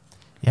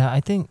 Yeah, I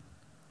think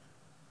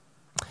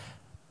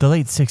the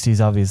late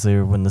 60s,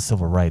 obviously, when the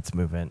civil rights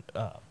movement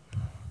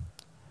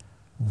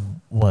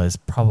was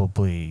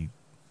probably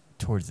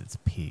towards its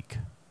peak.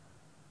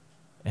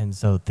 And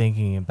so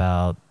thinking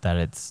about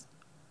that,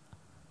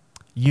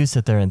 you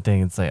sit there and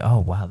think it's like, oh,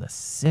 wow, the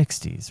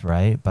 60s,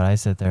 right? But I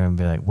sit there and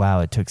be like,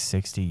 wow, it took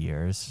 60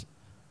 years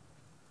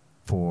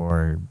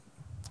for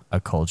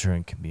a culture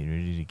and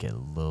community to get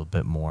a little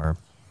bit more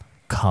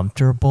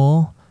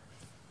comfortable,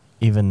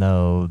 even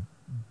though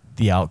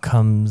the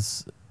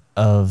outcomes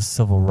of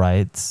civil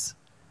rights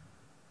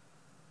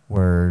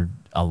were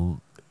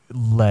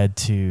led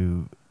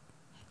to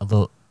a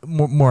little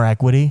more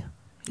equity.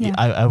 Yeah.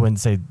 I wouldn't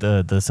say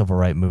the civil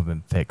rights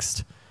movement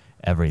fixed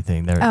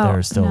everything. There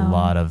are still a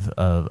lot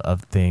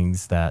of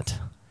things that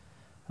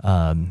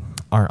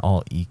aren't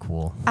all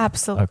equal.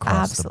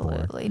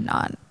 Absolutely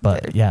not.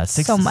 But yeah,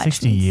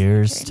 60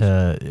 years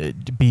to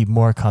be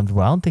more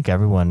comfortable. I don't think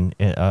everyone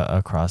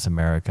across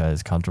America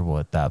is comfortable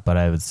with that, but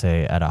I would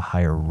say at a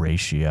higher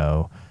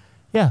ratio,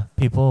 yeah,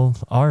 people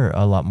are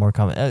a lot more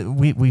common.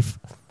 We've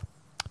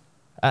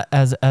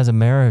as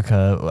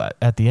America,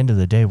 at the end of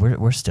the day,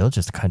 we're still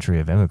just a country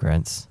of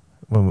immigrants.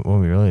 When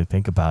we really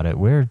think about it,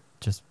 we're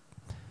just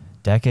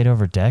decade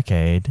over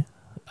decade.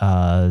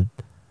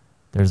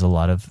 There's a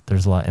lot of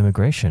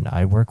immigration.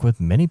 I work with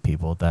many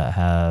people that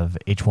have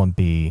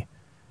H-1B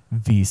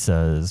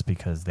visas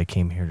because they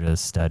came here to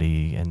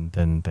study, and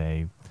then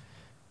they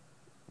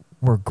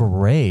were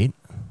great.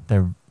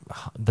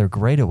 They're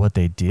great at what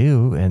they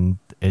do, and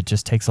it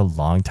just takes a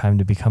long time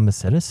to become a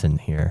citizen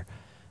here.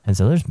 And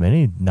so there's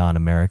many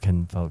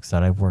non-American folks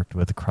that I've worked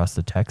with across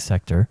the tech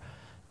sector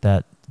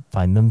that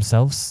find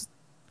themselves,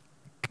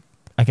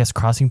 I guess,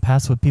 crossing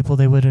paths with people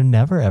they would have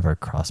never ever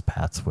crossed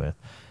paths with.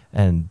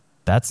 And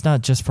that's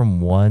not just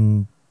from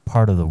one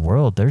part of the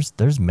world.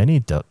 There's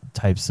many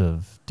types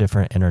of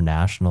different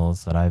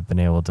internationals that I've been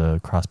able to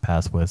cross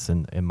paths with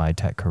in my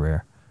tech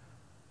career.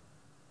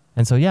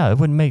 And so, yeah, it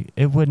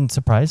wouldn't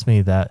surprise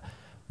me that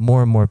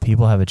more and more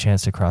people have a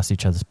chance to cross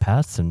each other's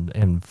paths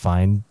and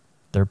find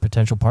their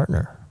potential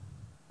partner.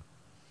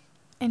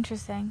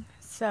 Interesting.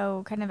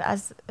 So kind of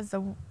as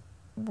the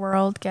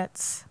world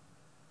gets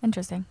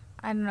interesting.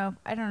 I don't know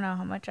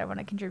how much I want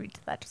to contribute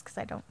to that just because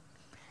I don't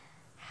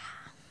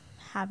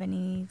have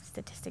any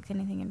statistics,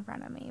 anything in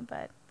front of me,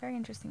 but very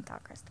interesting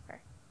thought, Christopher.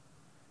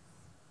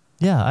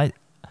 Yeah,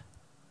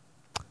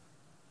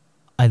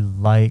 I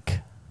like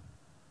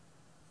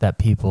that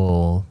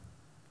people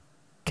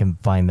can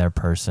find their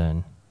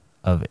person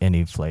of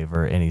any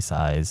flavor, any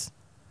size,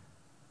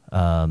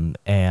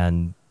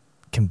 and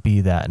can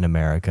be that in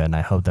America. And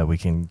I hope that we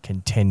can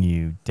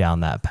continue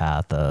down that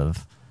path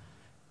of,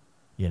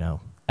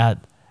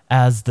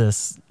 as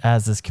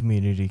this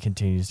community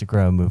continues to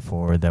grow and move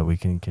forward, that we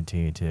can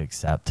continue to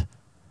accept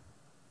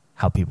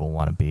how people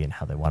want to be and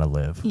how they want to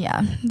live.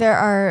 Yeah, there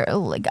are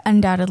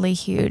undoubtedly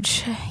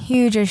huge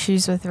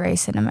issues with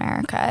race in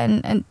America,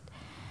 and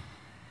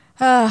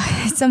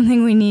it's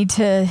something we need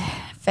to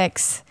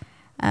fix.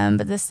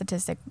 But this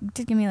statistic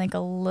did give me a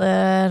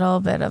little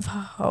bit of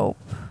hope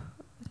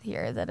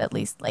here that at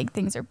least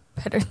things are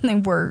better than they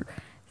were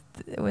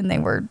when they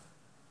were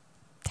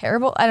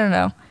terrible. I don't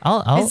know.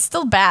 It's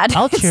still bad.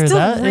 I'll cheer it's still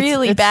that.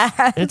 Really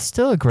bad. It's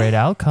still a great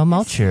outcome.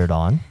 I'll cheer it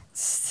on.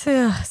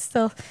 Still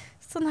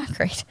not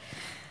great.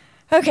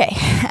 Okay.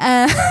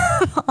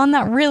 On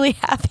that really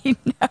happy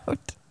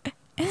note,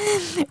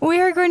 we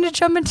are going to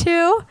jump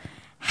into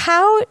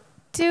how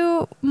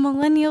do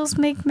millennials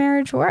make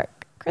marriage work?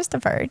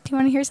 Christopher, do you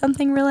want to hear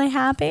something really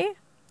happy?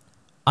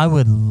 I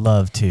would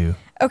love to.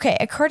 Okay,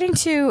 according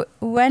to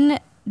one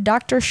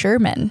Dr.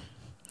 Sherman,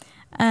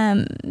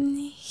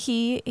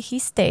 he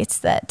states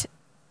that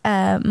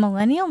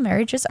millennial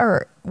marriages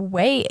are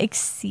way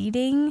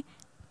exceeding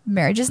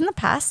marriages in the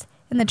past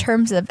in the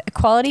terms of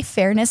equality,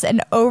 fairness,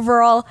 and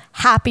overall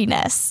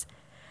happiness.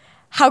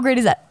 How great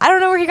is that? I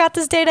don't know where he got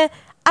this data.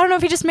 I don't know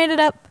if he just made it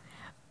up.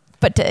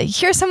 But to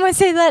hear someone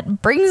say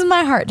that brings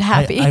my heart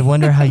happy. I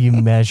wonder how you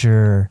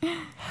measure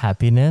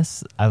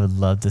happiness. I would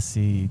love to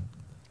see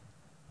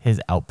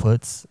his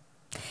outputs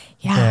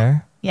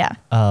there. Yeah.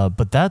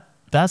 But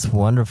that's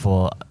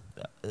wonderful.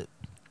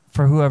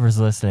 For whoever's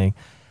listening,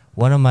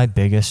 one of my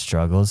biggest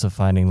struggles of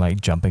finding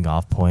jumping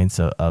off points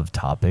of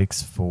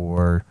topics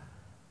for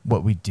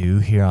what we do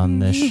here on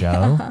this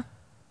show.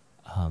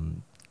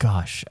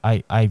 Gosh,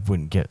 I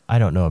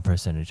don't know a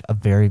percentage, a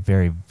very,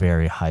 very,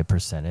 very high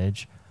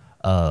percentage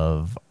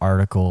of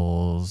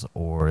articles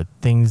or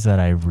things that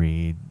I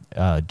read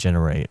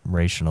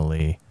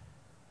generationally,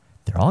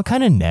 they're all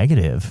kind of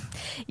negative.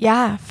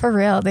 Yeah, for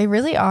real. They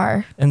really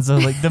are. And so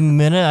the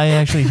minute I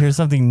actually hear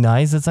something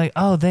nice, it's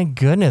oh, thank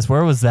goodness.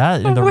 Where was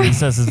that in the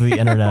recesses of the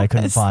internet I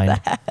couldn't find?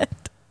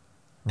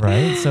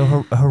 Right? So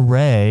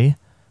hooray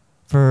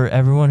for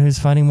everyone who's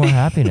finding more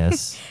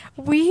happiness.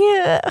 We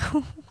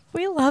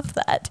love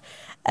that.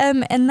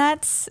 And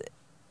that's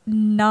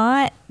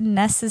not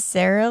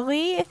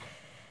necessarily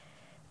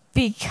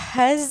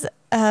because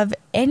of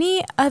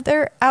any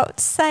other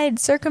outside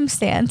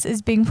circumstance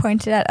is being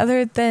pointed at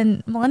other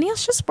than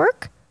millennials just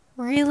work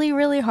really,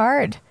 really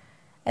hard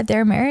at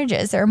their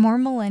marriages. There are more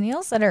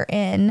millennials that are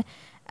in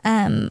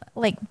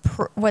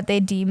what they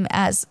deem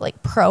as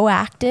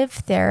proactive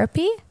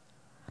therapy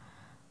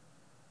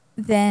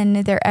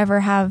than there ever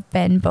have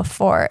been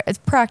before. It's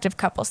proactive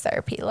couples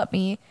therapy. Let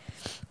me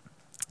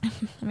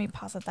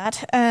pause at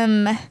that.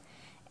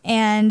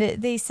 And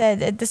they said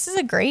that this is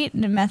a great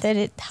method.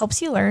 It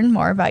helps you learn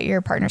more about your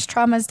partner's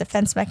traumas,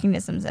 defense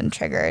mechanisms, and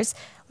triggers.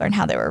 Learn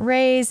how they were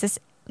raised. This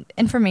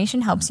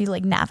information helps you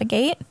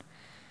navigate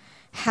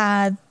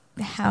how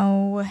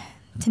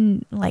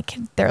to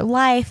their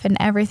life and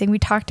everything. We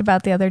talked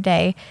about the other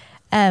day.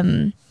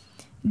 John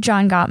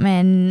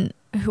Gottman,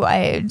 who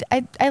I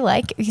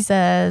like.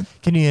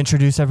 Can you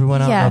introduce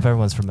everyone? I don't know if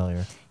everyone's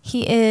familiar.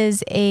 He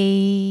is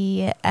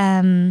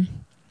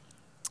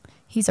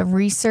he's a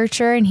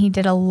researcher, and he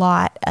did a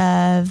lot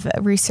of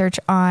research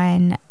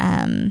on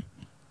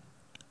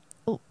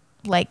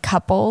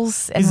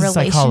couples and he's relationships.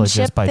 A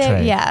psychologist by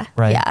trade, yeah,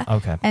 right? Yeah.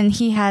 Okay. And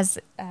he has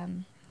I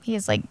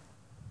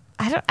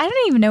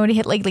don't even know what he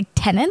hit like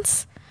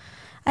tenants,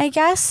 I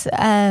guess.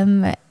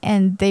 And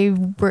they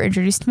were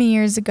introduced to me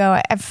years ago.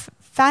 I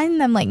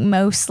find them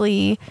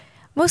mostly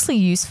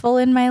useful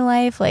in my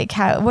life.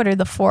 What are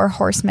the 4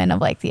 horsemen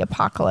of the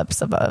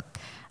apocalypse of a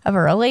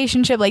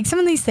relationship, some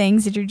of these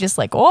things that you're just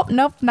oh,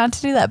 nope, not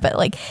to do that,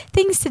 but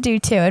things to do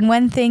too. And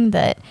one thing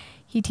that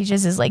he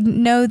teaches is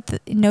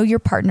know your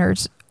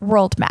partner's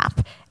world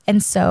map.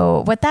 And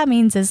so what that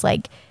means is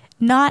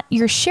not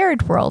your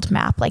shared world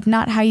map,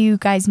 not how you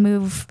guys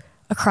move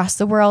across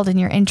the world and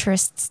your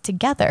interests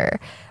together,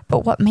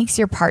 but what makes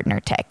your partner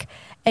tick.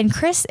 And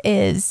Chris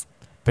is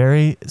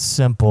Very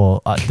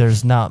simple.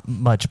 There's not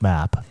much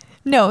map.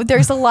 No,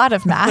 there's a lot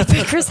of map.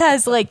 Chris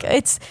has like,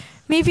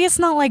 maybe it's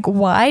not like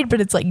wide, but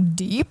it's like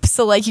deep.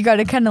 So like you got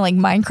to kind of like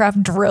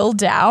Minecraft drill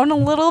down a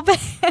little bit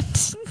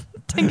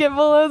to get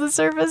below the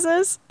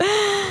surfaces.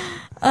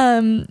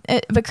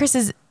 But Chris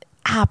is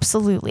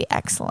absolutely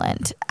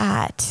excellent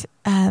at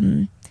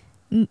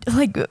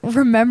like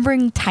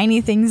remembering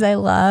tiny things I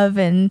love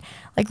and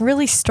like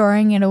really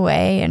storing it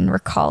away and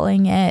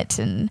recalling it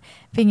and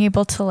being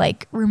able to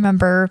like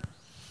remember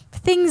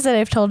things that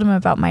I've told him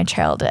about my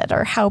childhood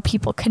or how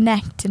people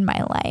connect in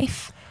my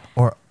life.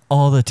 Or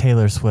all the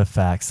Taylor Swift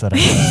facts that I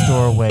can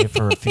store away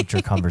for a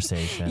future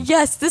conversation.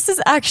 Yes, this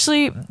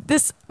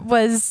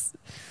was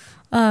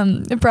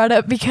brought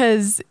up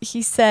because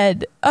he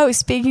said, "Oh,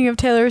 speaking of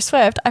Taylor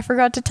Swift, I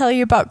forgot to tell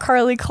you about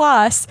Karlie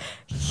Kloss."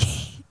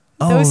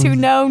 Those who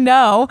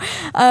know.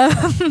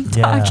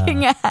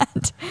 Talking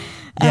at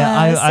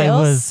I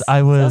was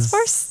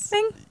Salesforce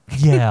thing.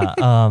 Yeah,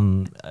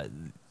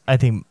 I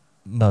think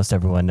most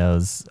everyone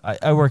knows.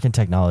 I work in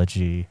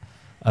technology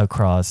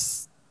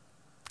across.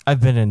 I've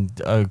been in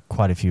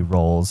quite a few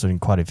roles and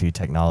quite a few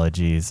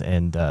technologies,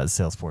 and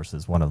Salesforce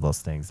is one of those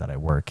things that I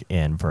work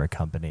in for a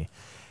company.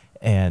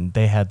 And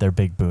they had their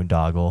big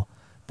boondoggle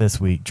this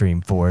week,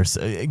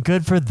 Dreamforce.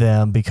 Good for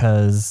them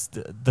because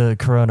the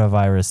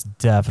coronavirus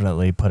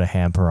definitely put a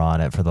hamper on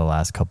it for the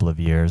last couple of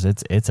years.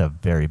 It's a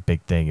very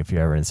big thing if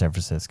you're ever in San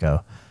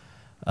Francisco.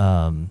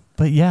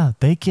 But yeah,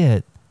 they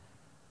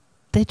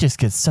just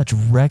get such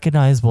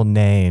recognizable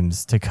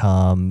names to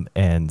come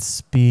and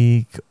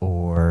speak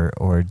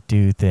or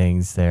do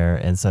things there.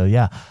 And so,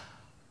 yeah,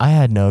 I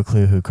had no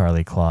clue who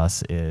Karlie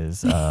Kloss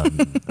is.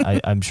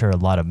 I'm sure a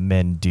lot of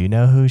men do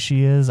know who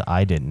she is.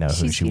 I didn't know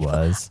who she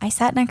was. I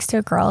sat next to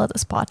a girl at the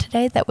spa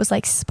today that was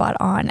like spot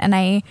on, and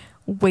I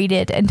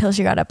waited until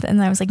she got up,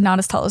 and I was like not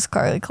as tall as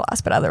Karlie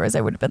Kloss, but otherwise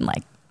I would have been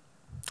like,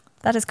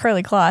 that is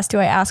Karlie Kloss. Do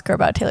I ask her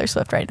about Taylor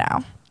Swift right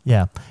now?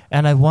 Yeah,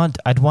 and I'd want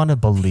to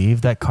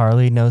believe that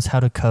Karlie knows how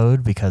to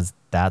code because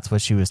that's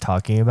what she was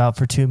talking about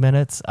for 2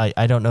 minutes.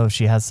 I don't know if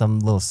she has some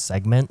little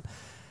segment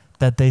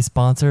that they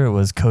sponsor. It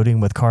was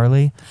Coding with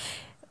Karlie.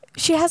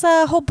 She has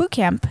a whole boot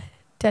camp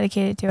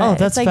dedicated to it. Oh,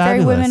 that's like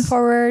fabulous. Very women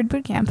forward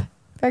boot camp.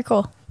 Very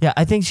cool. Yeah,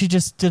 I think she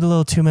just did a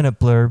little 2-minute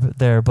blurb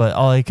there, but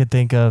all I could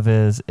think of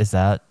is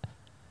that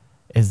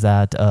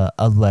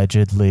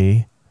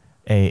allegedly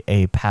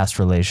a past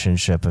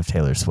relationship of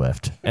Taylor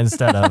Swift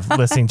instead of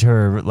listening to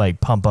her like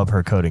pump up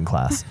her coding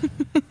class.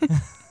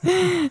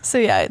 So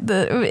yeah,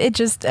 it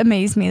just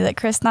amazed me that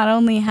Chris not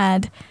only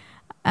had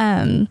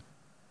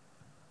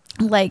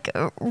like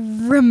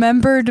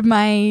remembered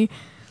my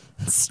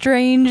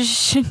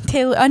strange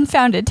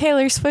unfounded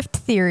Taylor Swift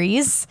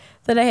theories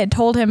that I had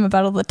told him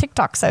about all the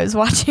TikToks I was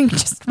watching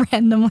just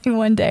randomly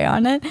one day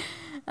on it.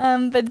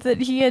 But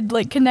that he had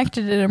like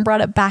connected it and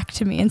brought it back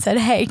to me and said,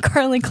 "Hey,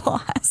 Karlie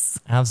Kloss."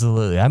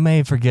 Absolutely. I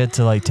may forget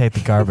to like take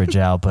the garbage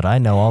out, but I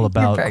know all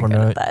about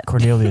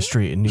Cornelia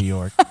Street in New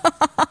York.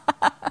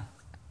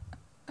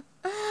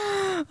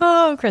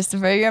 Oh,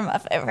 Christopher, you're my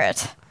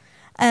favorite.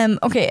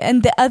 Okay,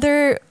 and the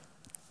other,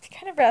 to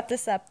kind of wrap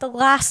this up, the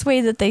last way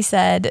that they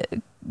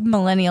said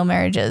millennial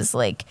marriages,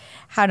 like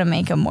how to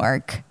make them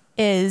work,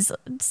 is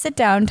sit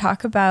down,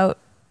 talk about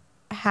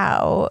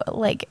how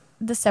like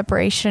the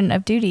separation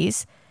of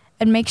duties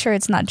and make sure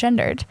it's not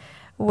gendered,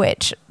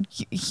 which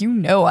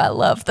I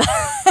love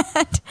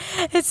that.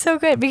 It's so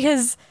good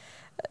because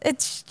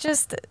it's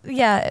just,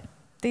 yeah,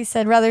 they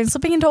said rather than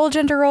slipping into old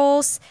gender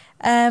roles,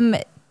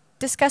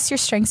 discuss your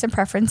strengths and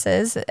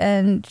preferences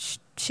and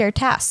share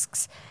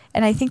tasks.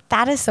 And I think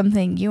that is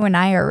something you and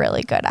I are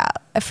really good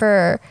at.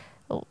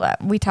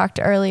 We talked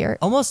earlier.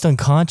 Almost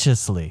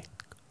unconsciously.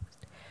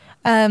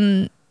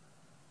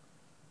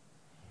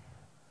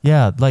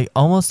 Yeah, like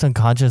almost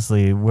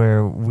unconsciously,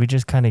 where we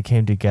just kind of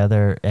came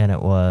together and it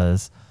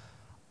was,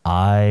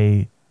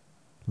 I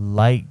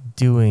like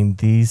doing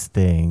these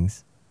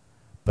things,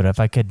 but if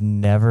I could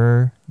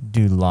never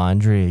do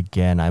laundry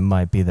again, I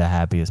might be the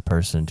happiest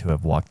person to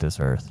have walked this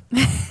earth.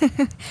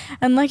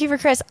 And lucky for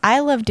Chris, I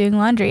love doing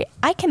laundry.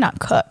 I cannot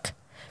cook.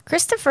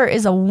 Christopher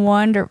is a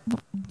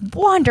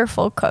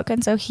wonderful cook,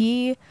 and so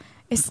he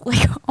is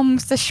like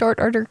almost a short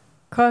order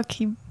cook.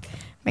 He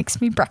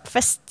makes me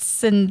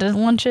breakfasts and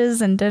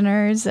lunches and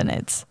dinners, and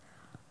it's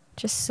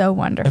just so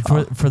wonderful.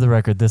 And for the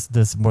record,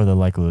 this more than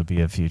likely would be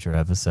a future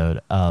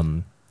episode.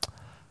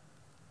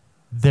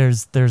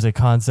 There's a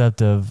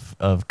concept of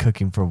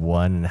cooking for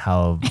one and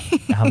how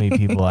many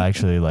people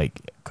actually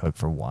like cook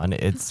for one.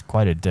 It's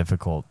quite a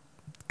difficult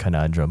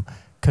conundrum.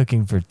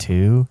 Cooking for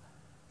two,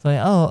 it's like,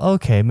 oh,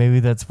 okay,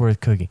 maybe that's worth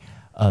cooking.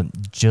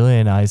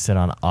 Jillian and I sit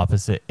on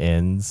opposite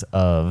ends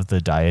of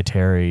the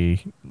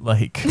dietary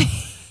like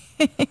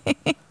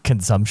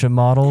consumption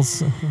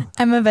models.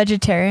 I'm a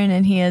vegetarian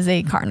and he is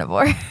a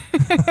carnivore.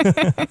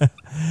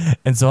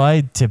 And so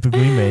I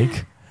typically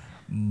make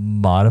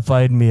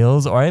modified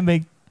meals, or I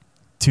make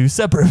two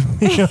separate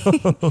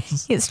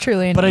meals. He's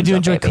truly an But I do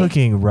enjoy baby.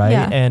 cooking, right?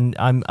 Yeah. And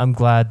I'm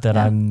glad that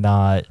I'm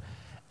not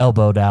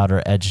elbowed out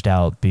or edged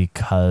out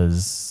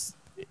because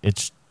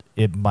it's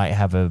it might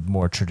have a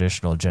more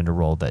traditional gender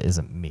role that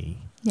isn't me.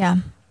 Yeah.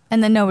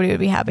 And then nobody would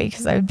be happy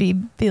because I would be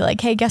like,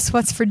 hey, guess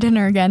what's for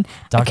dinner again?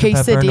 Dr.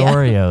 Pepper and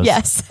Oreos.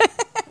 Yes.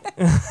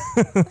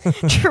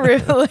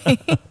 Truly.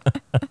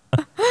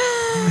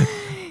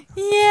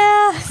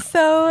 Yeah.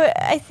 So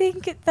I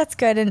think that's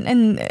good.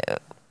 And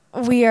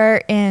we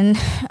are in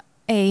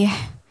a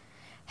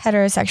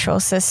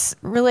heterosexual cis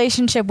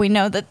relationship. We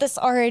know that this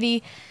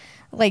already,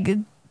 like,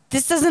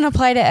 this doesn't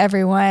apply to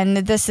everyone.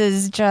 This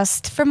is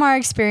just from our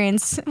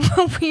experience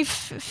what we've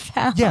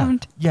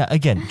found. Yeah.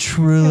 Again,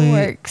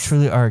 truly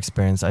our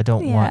experience. I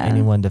don't want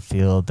anyone to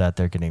feel that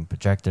they're getting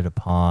projected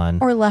upon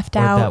or left or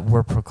out, that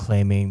we're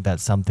proclaiming that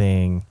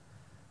something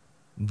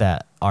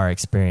that our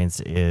experience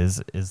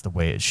is the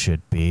way it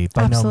should be.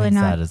 By Absolutely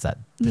no not. means that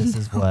this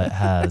is what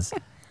has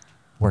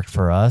worked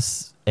for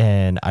us.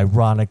 And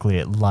ironically,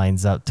 it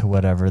lines up to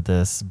whatever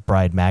this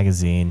Bride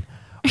magazine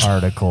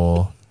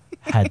article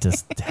had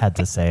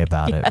to say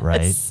about it,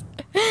 right?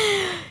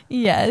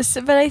 Yes,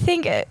 but I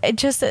think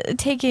just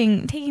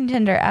taking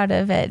Tinder out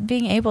of it,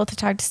 being able to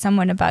talk to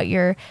someone about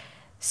your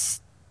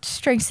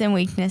strengths and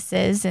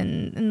weaknesses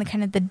and the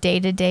kind of the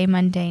day-to-day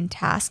mundane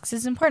tasks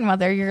is important,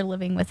 whether you're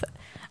living with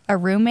a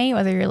roommate,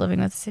 whether you're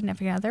living with a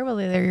significant other,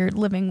 whether you're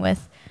living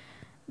with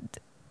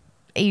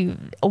a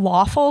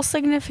lawful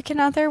significant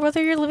other,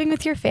 whether you're living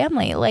with your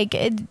family. Like,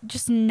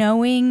 just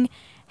knowing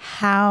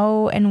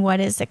how and what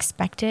is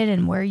expected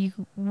and where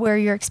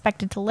you're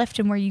expected to lift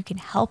and where you can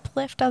help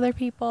lift other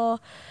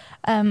people,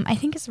 I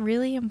think is a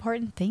really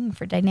important thing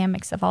for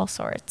dynamics of all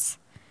sorts.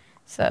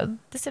 So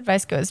this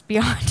advice goes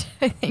beyond,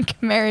 I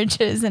think,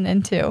 marriages and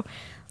into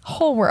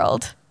whole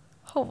world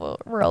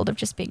of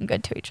just being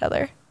good to each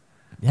other.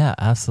 Yeah,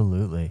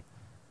 absolutely.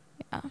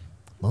 Yeah.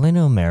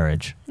 Millennial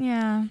marriage.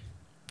 Yeah.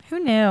 Who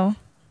knew?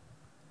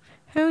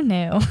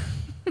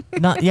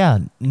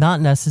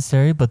 Not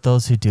necessary, but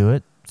those who do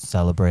it,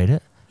 celebrate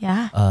it.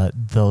 Yeah.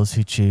 Those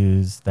who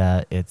choose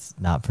that it's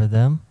not for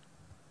them,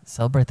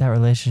 celebrate that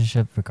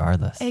relationship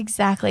regardless.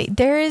 Exactly.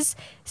 There is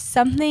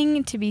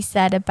something to be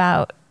said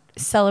about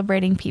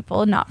celebrating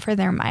people not for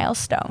their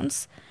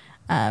milestones.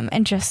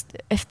 And just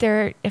if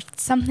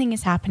something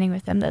is happening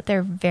with them that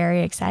they're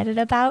very excited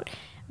about,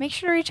 make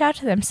sure to reach out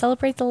to them.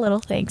 Celebrate the little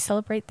things.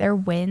 Celebrate their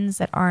wins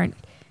that aren't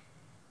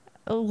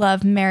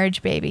love,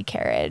 marriage, baby,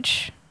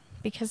 carriage.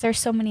 Because there's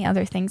so many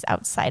other things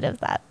outside of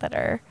that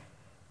are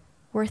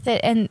worth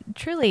it. And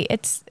truly,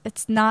 it's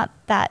not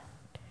that,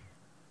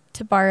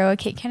 to borrow a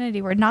Kate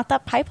Kennedy word, not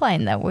that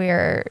pipeline that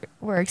we're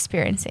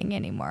experiencing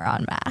anymore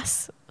en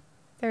masse.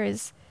 There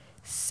is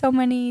so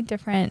many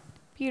different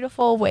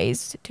beautiful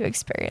ways to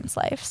experience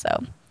life.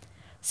 So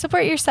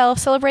support yourself,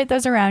 celebrate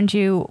those around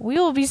you. We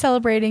will be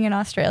celebrating in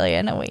Australia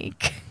in a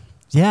week.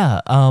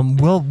 Yeah,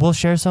 we'll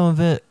share some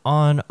of it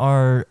on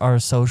our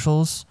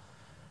socials.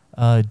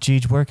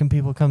 Jeej, where can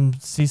people come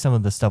see some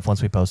of the stuff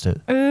once we post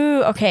it?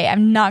 Ooh, okay.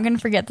 I'm not going to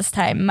forget this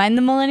time. Mind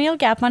the Millennial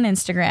Gap on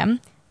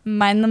Instagram.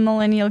 Mind the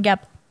Millennial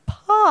Gap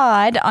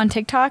Pod on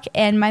TikTok.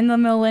 And Mind the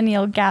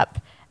Millennial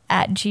Gap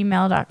at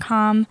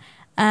gmail.com.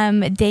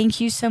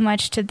 Thank you so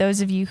much to those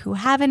of you who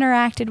have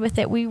interacted with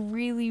it. We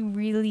really,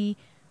 really,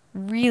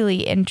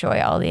 really enjoy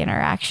all the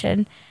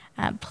interaction.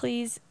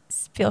 Please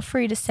feel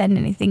free to send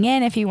anything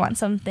in if you want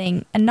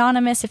something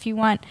anonymous.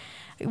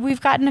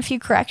 We've gotten a few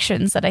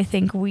corrections that I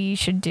think I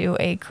should do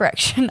a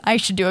correction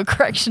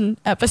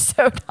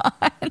episode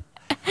on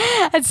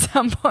at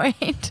some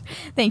point.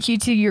 Thank you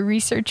to your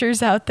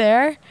researchers out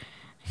there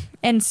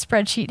and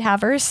spreadsheet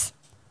havers.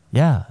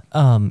 Yeah.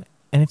 And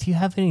if you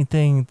have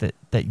anything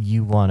that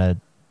you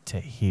wanted to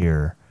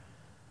hear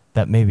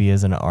that maybe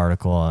is an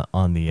article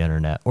on the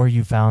internet, or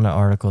you found an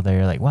article there,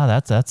 you're like, wow,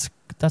 that's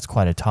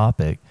quite a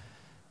topic,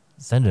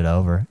 send it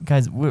over.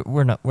 Guys,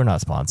 we're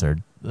not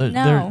sponsored.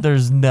 No.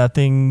 There's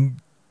nothing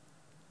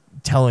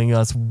telling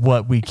us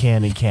what we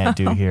can and can't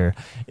do here.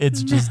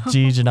 It's just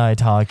Jeej and I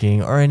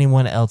talking, or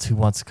anyone else who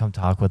wants to come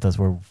talk with us.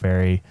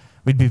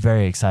 We'd be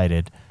very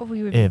excited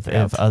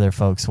if other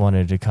folks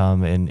wanted to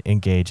come and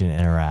engage and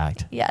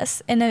interact.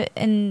 Yes,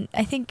 and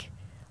I think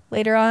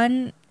later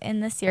on in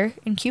this year,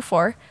 in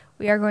Q4,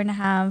 we are going to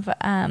have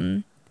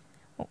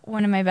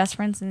one of my best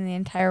friends in the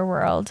entire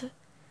world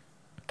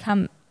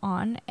come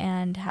on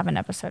and have an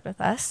episode with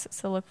us.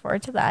 So look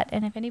forward to that.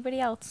 And if anybody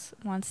else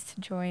wants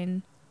to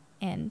join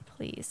in,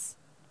 please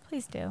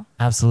do.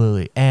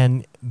 Absolutely.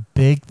 And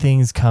big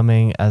things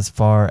coming as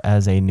far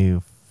as a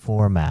new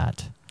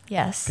format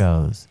goes.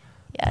 Yes.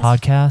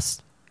 Podcast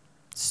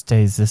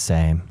stays the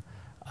same.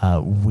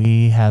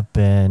 We have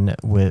been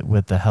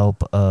with the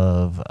help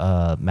of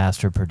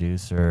master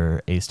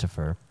producer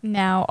Astifer.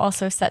 Now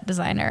also set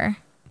designer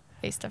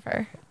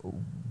Astifer.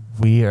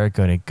 We are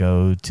going to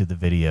go to the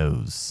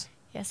videos.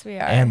 Yes, we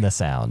are. And the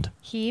sound.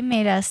 He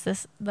made us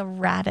the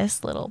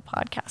raddest little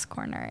podcast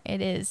corner.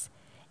 It is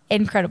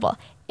incredible.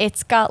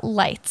 It's got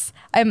lights.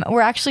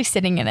 We're actually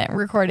sitting in it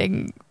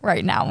recording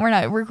right now. We're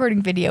not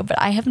recording video, but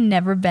I have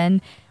never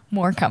been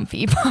more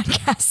comfy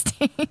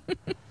podcasting.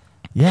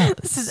 Yeah,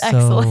 this is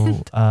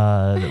excellent.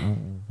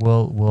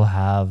 We'll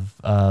have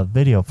a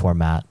video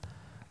format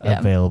Yeah.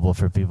 available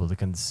for people to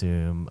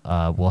consume.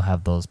 We'll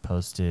have those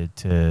posted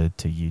to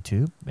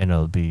YouTube, and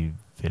it'll be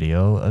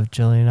video of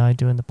Jillian and I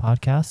doing the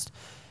podcast.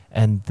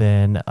 And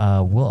then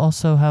we'll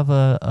also have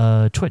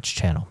a Twitch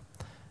channel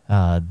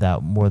that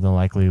more than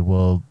likely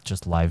will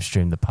just live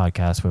stream the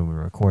podcast when we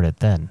record it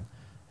then.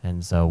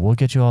 And so we'll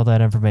get you all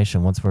that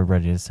information once we're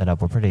ready to set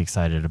up. We're pretty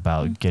excited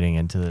about getting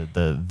into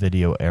the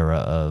video era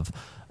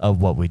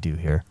of what we do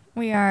here.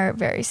 We are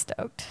very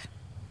stoked.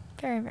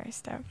 Very, very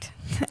stoked.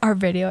 Our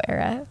video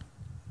era.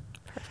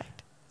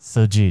 Perfect.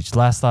 So, Geej,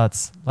 last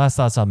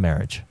thoughts on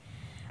marriage.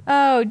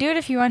 Oh, do it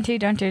if you want to.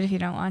 Don't do it if you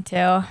don't want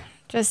to.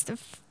 Just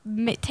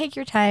take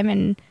your time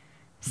in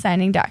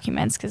signing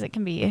documents because it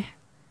can be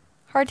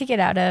hard to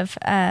get out of.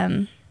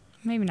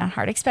 Maybe not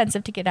hard,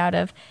 expensive to get out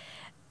of.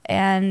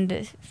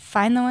 And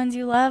find the ones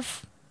you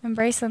love.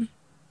 Embrace them.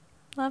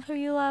 Love who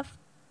you love.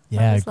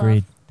 Yeah, Love is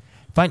agreed.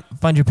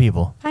 Find your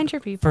people. Find your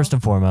people. First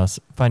and foremost,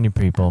 find your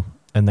people,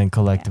 and then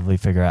collectively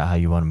figure out how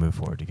you want to move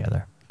forward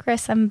together.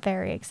 Chris, I'm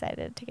very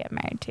excited to get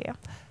married to you.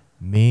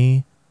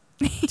 Me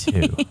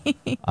too.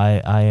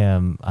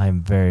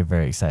 I'm very,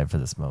 very excited for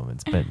this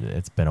moment.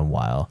 It's been a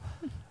while.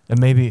 And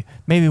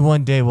maybe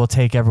one day we'll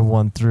take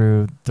everyone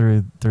through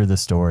the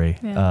story.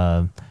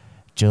 Yeah.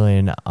 Jillian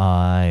and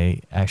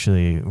I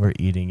actually were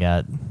eating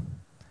at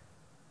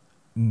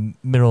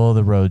middle of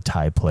the road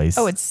Thai place.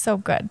 Oh, it's so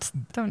good.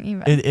 Don't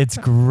even. It's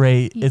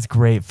great. It's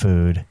great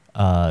food.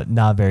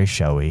 Not very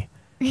showy.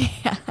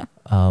 Yeah.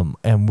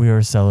 And we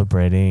are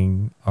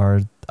celebrating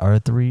our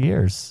 3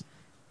 years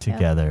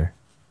together.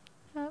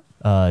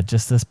 Yep.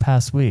 Just this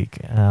past week,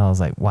 and I was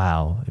like,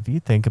 wow, if you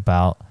think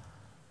about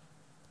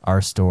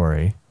our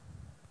story,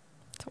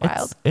 It's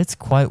wild. It's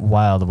quite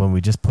wild when we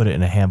just put it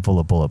in a handful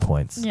of bullet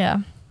points.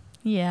 Yeah.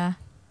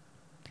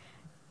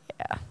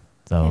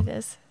 So It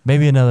is.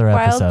 maybe another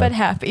Wild episode. but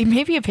happy.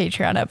 Maybe a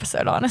Patreon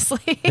episode,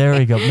 honestly. There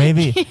we go.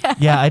 Maybe.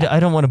 Yeah, I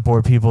don't want to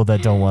bore people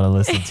that don't want to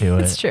listen to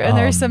it. It's true. And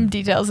there's some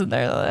details in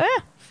there.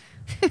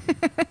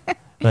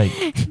 Like,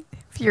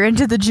 If you're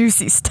into the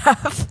juicy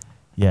stuff.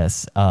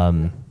 yes.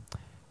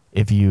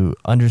 If you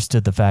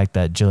understood the fact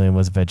that Jillian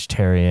was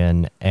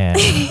vegetarian and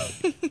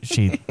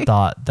she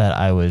thought that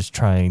I was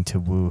trying to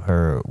woo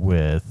her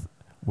with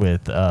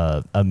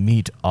a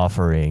meat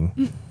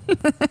offering,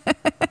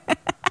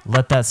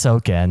 let that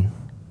soak in.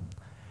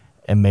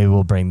 And maybe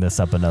we'll bring this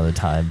up another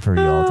time for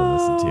you all to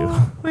listen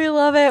to. We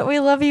love it. We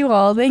love you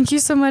all. Thank you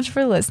so much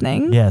for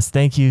listening. Yes,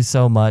 thank you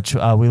so much.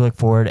 We look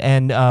forward.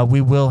 And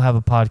we will have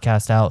a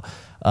podcast out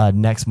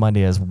next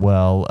Monday as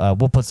well.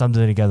 We'll put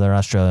something together in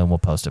Australia and we'll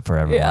post it for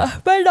everyone. Yeah.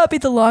 Might not be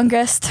the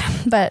longest,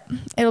 but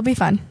it'll be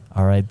fun.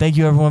 All right. Thank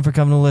you, everyone, for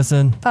coming to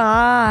listen.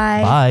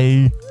 Bye.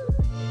 Bye.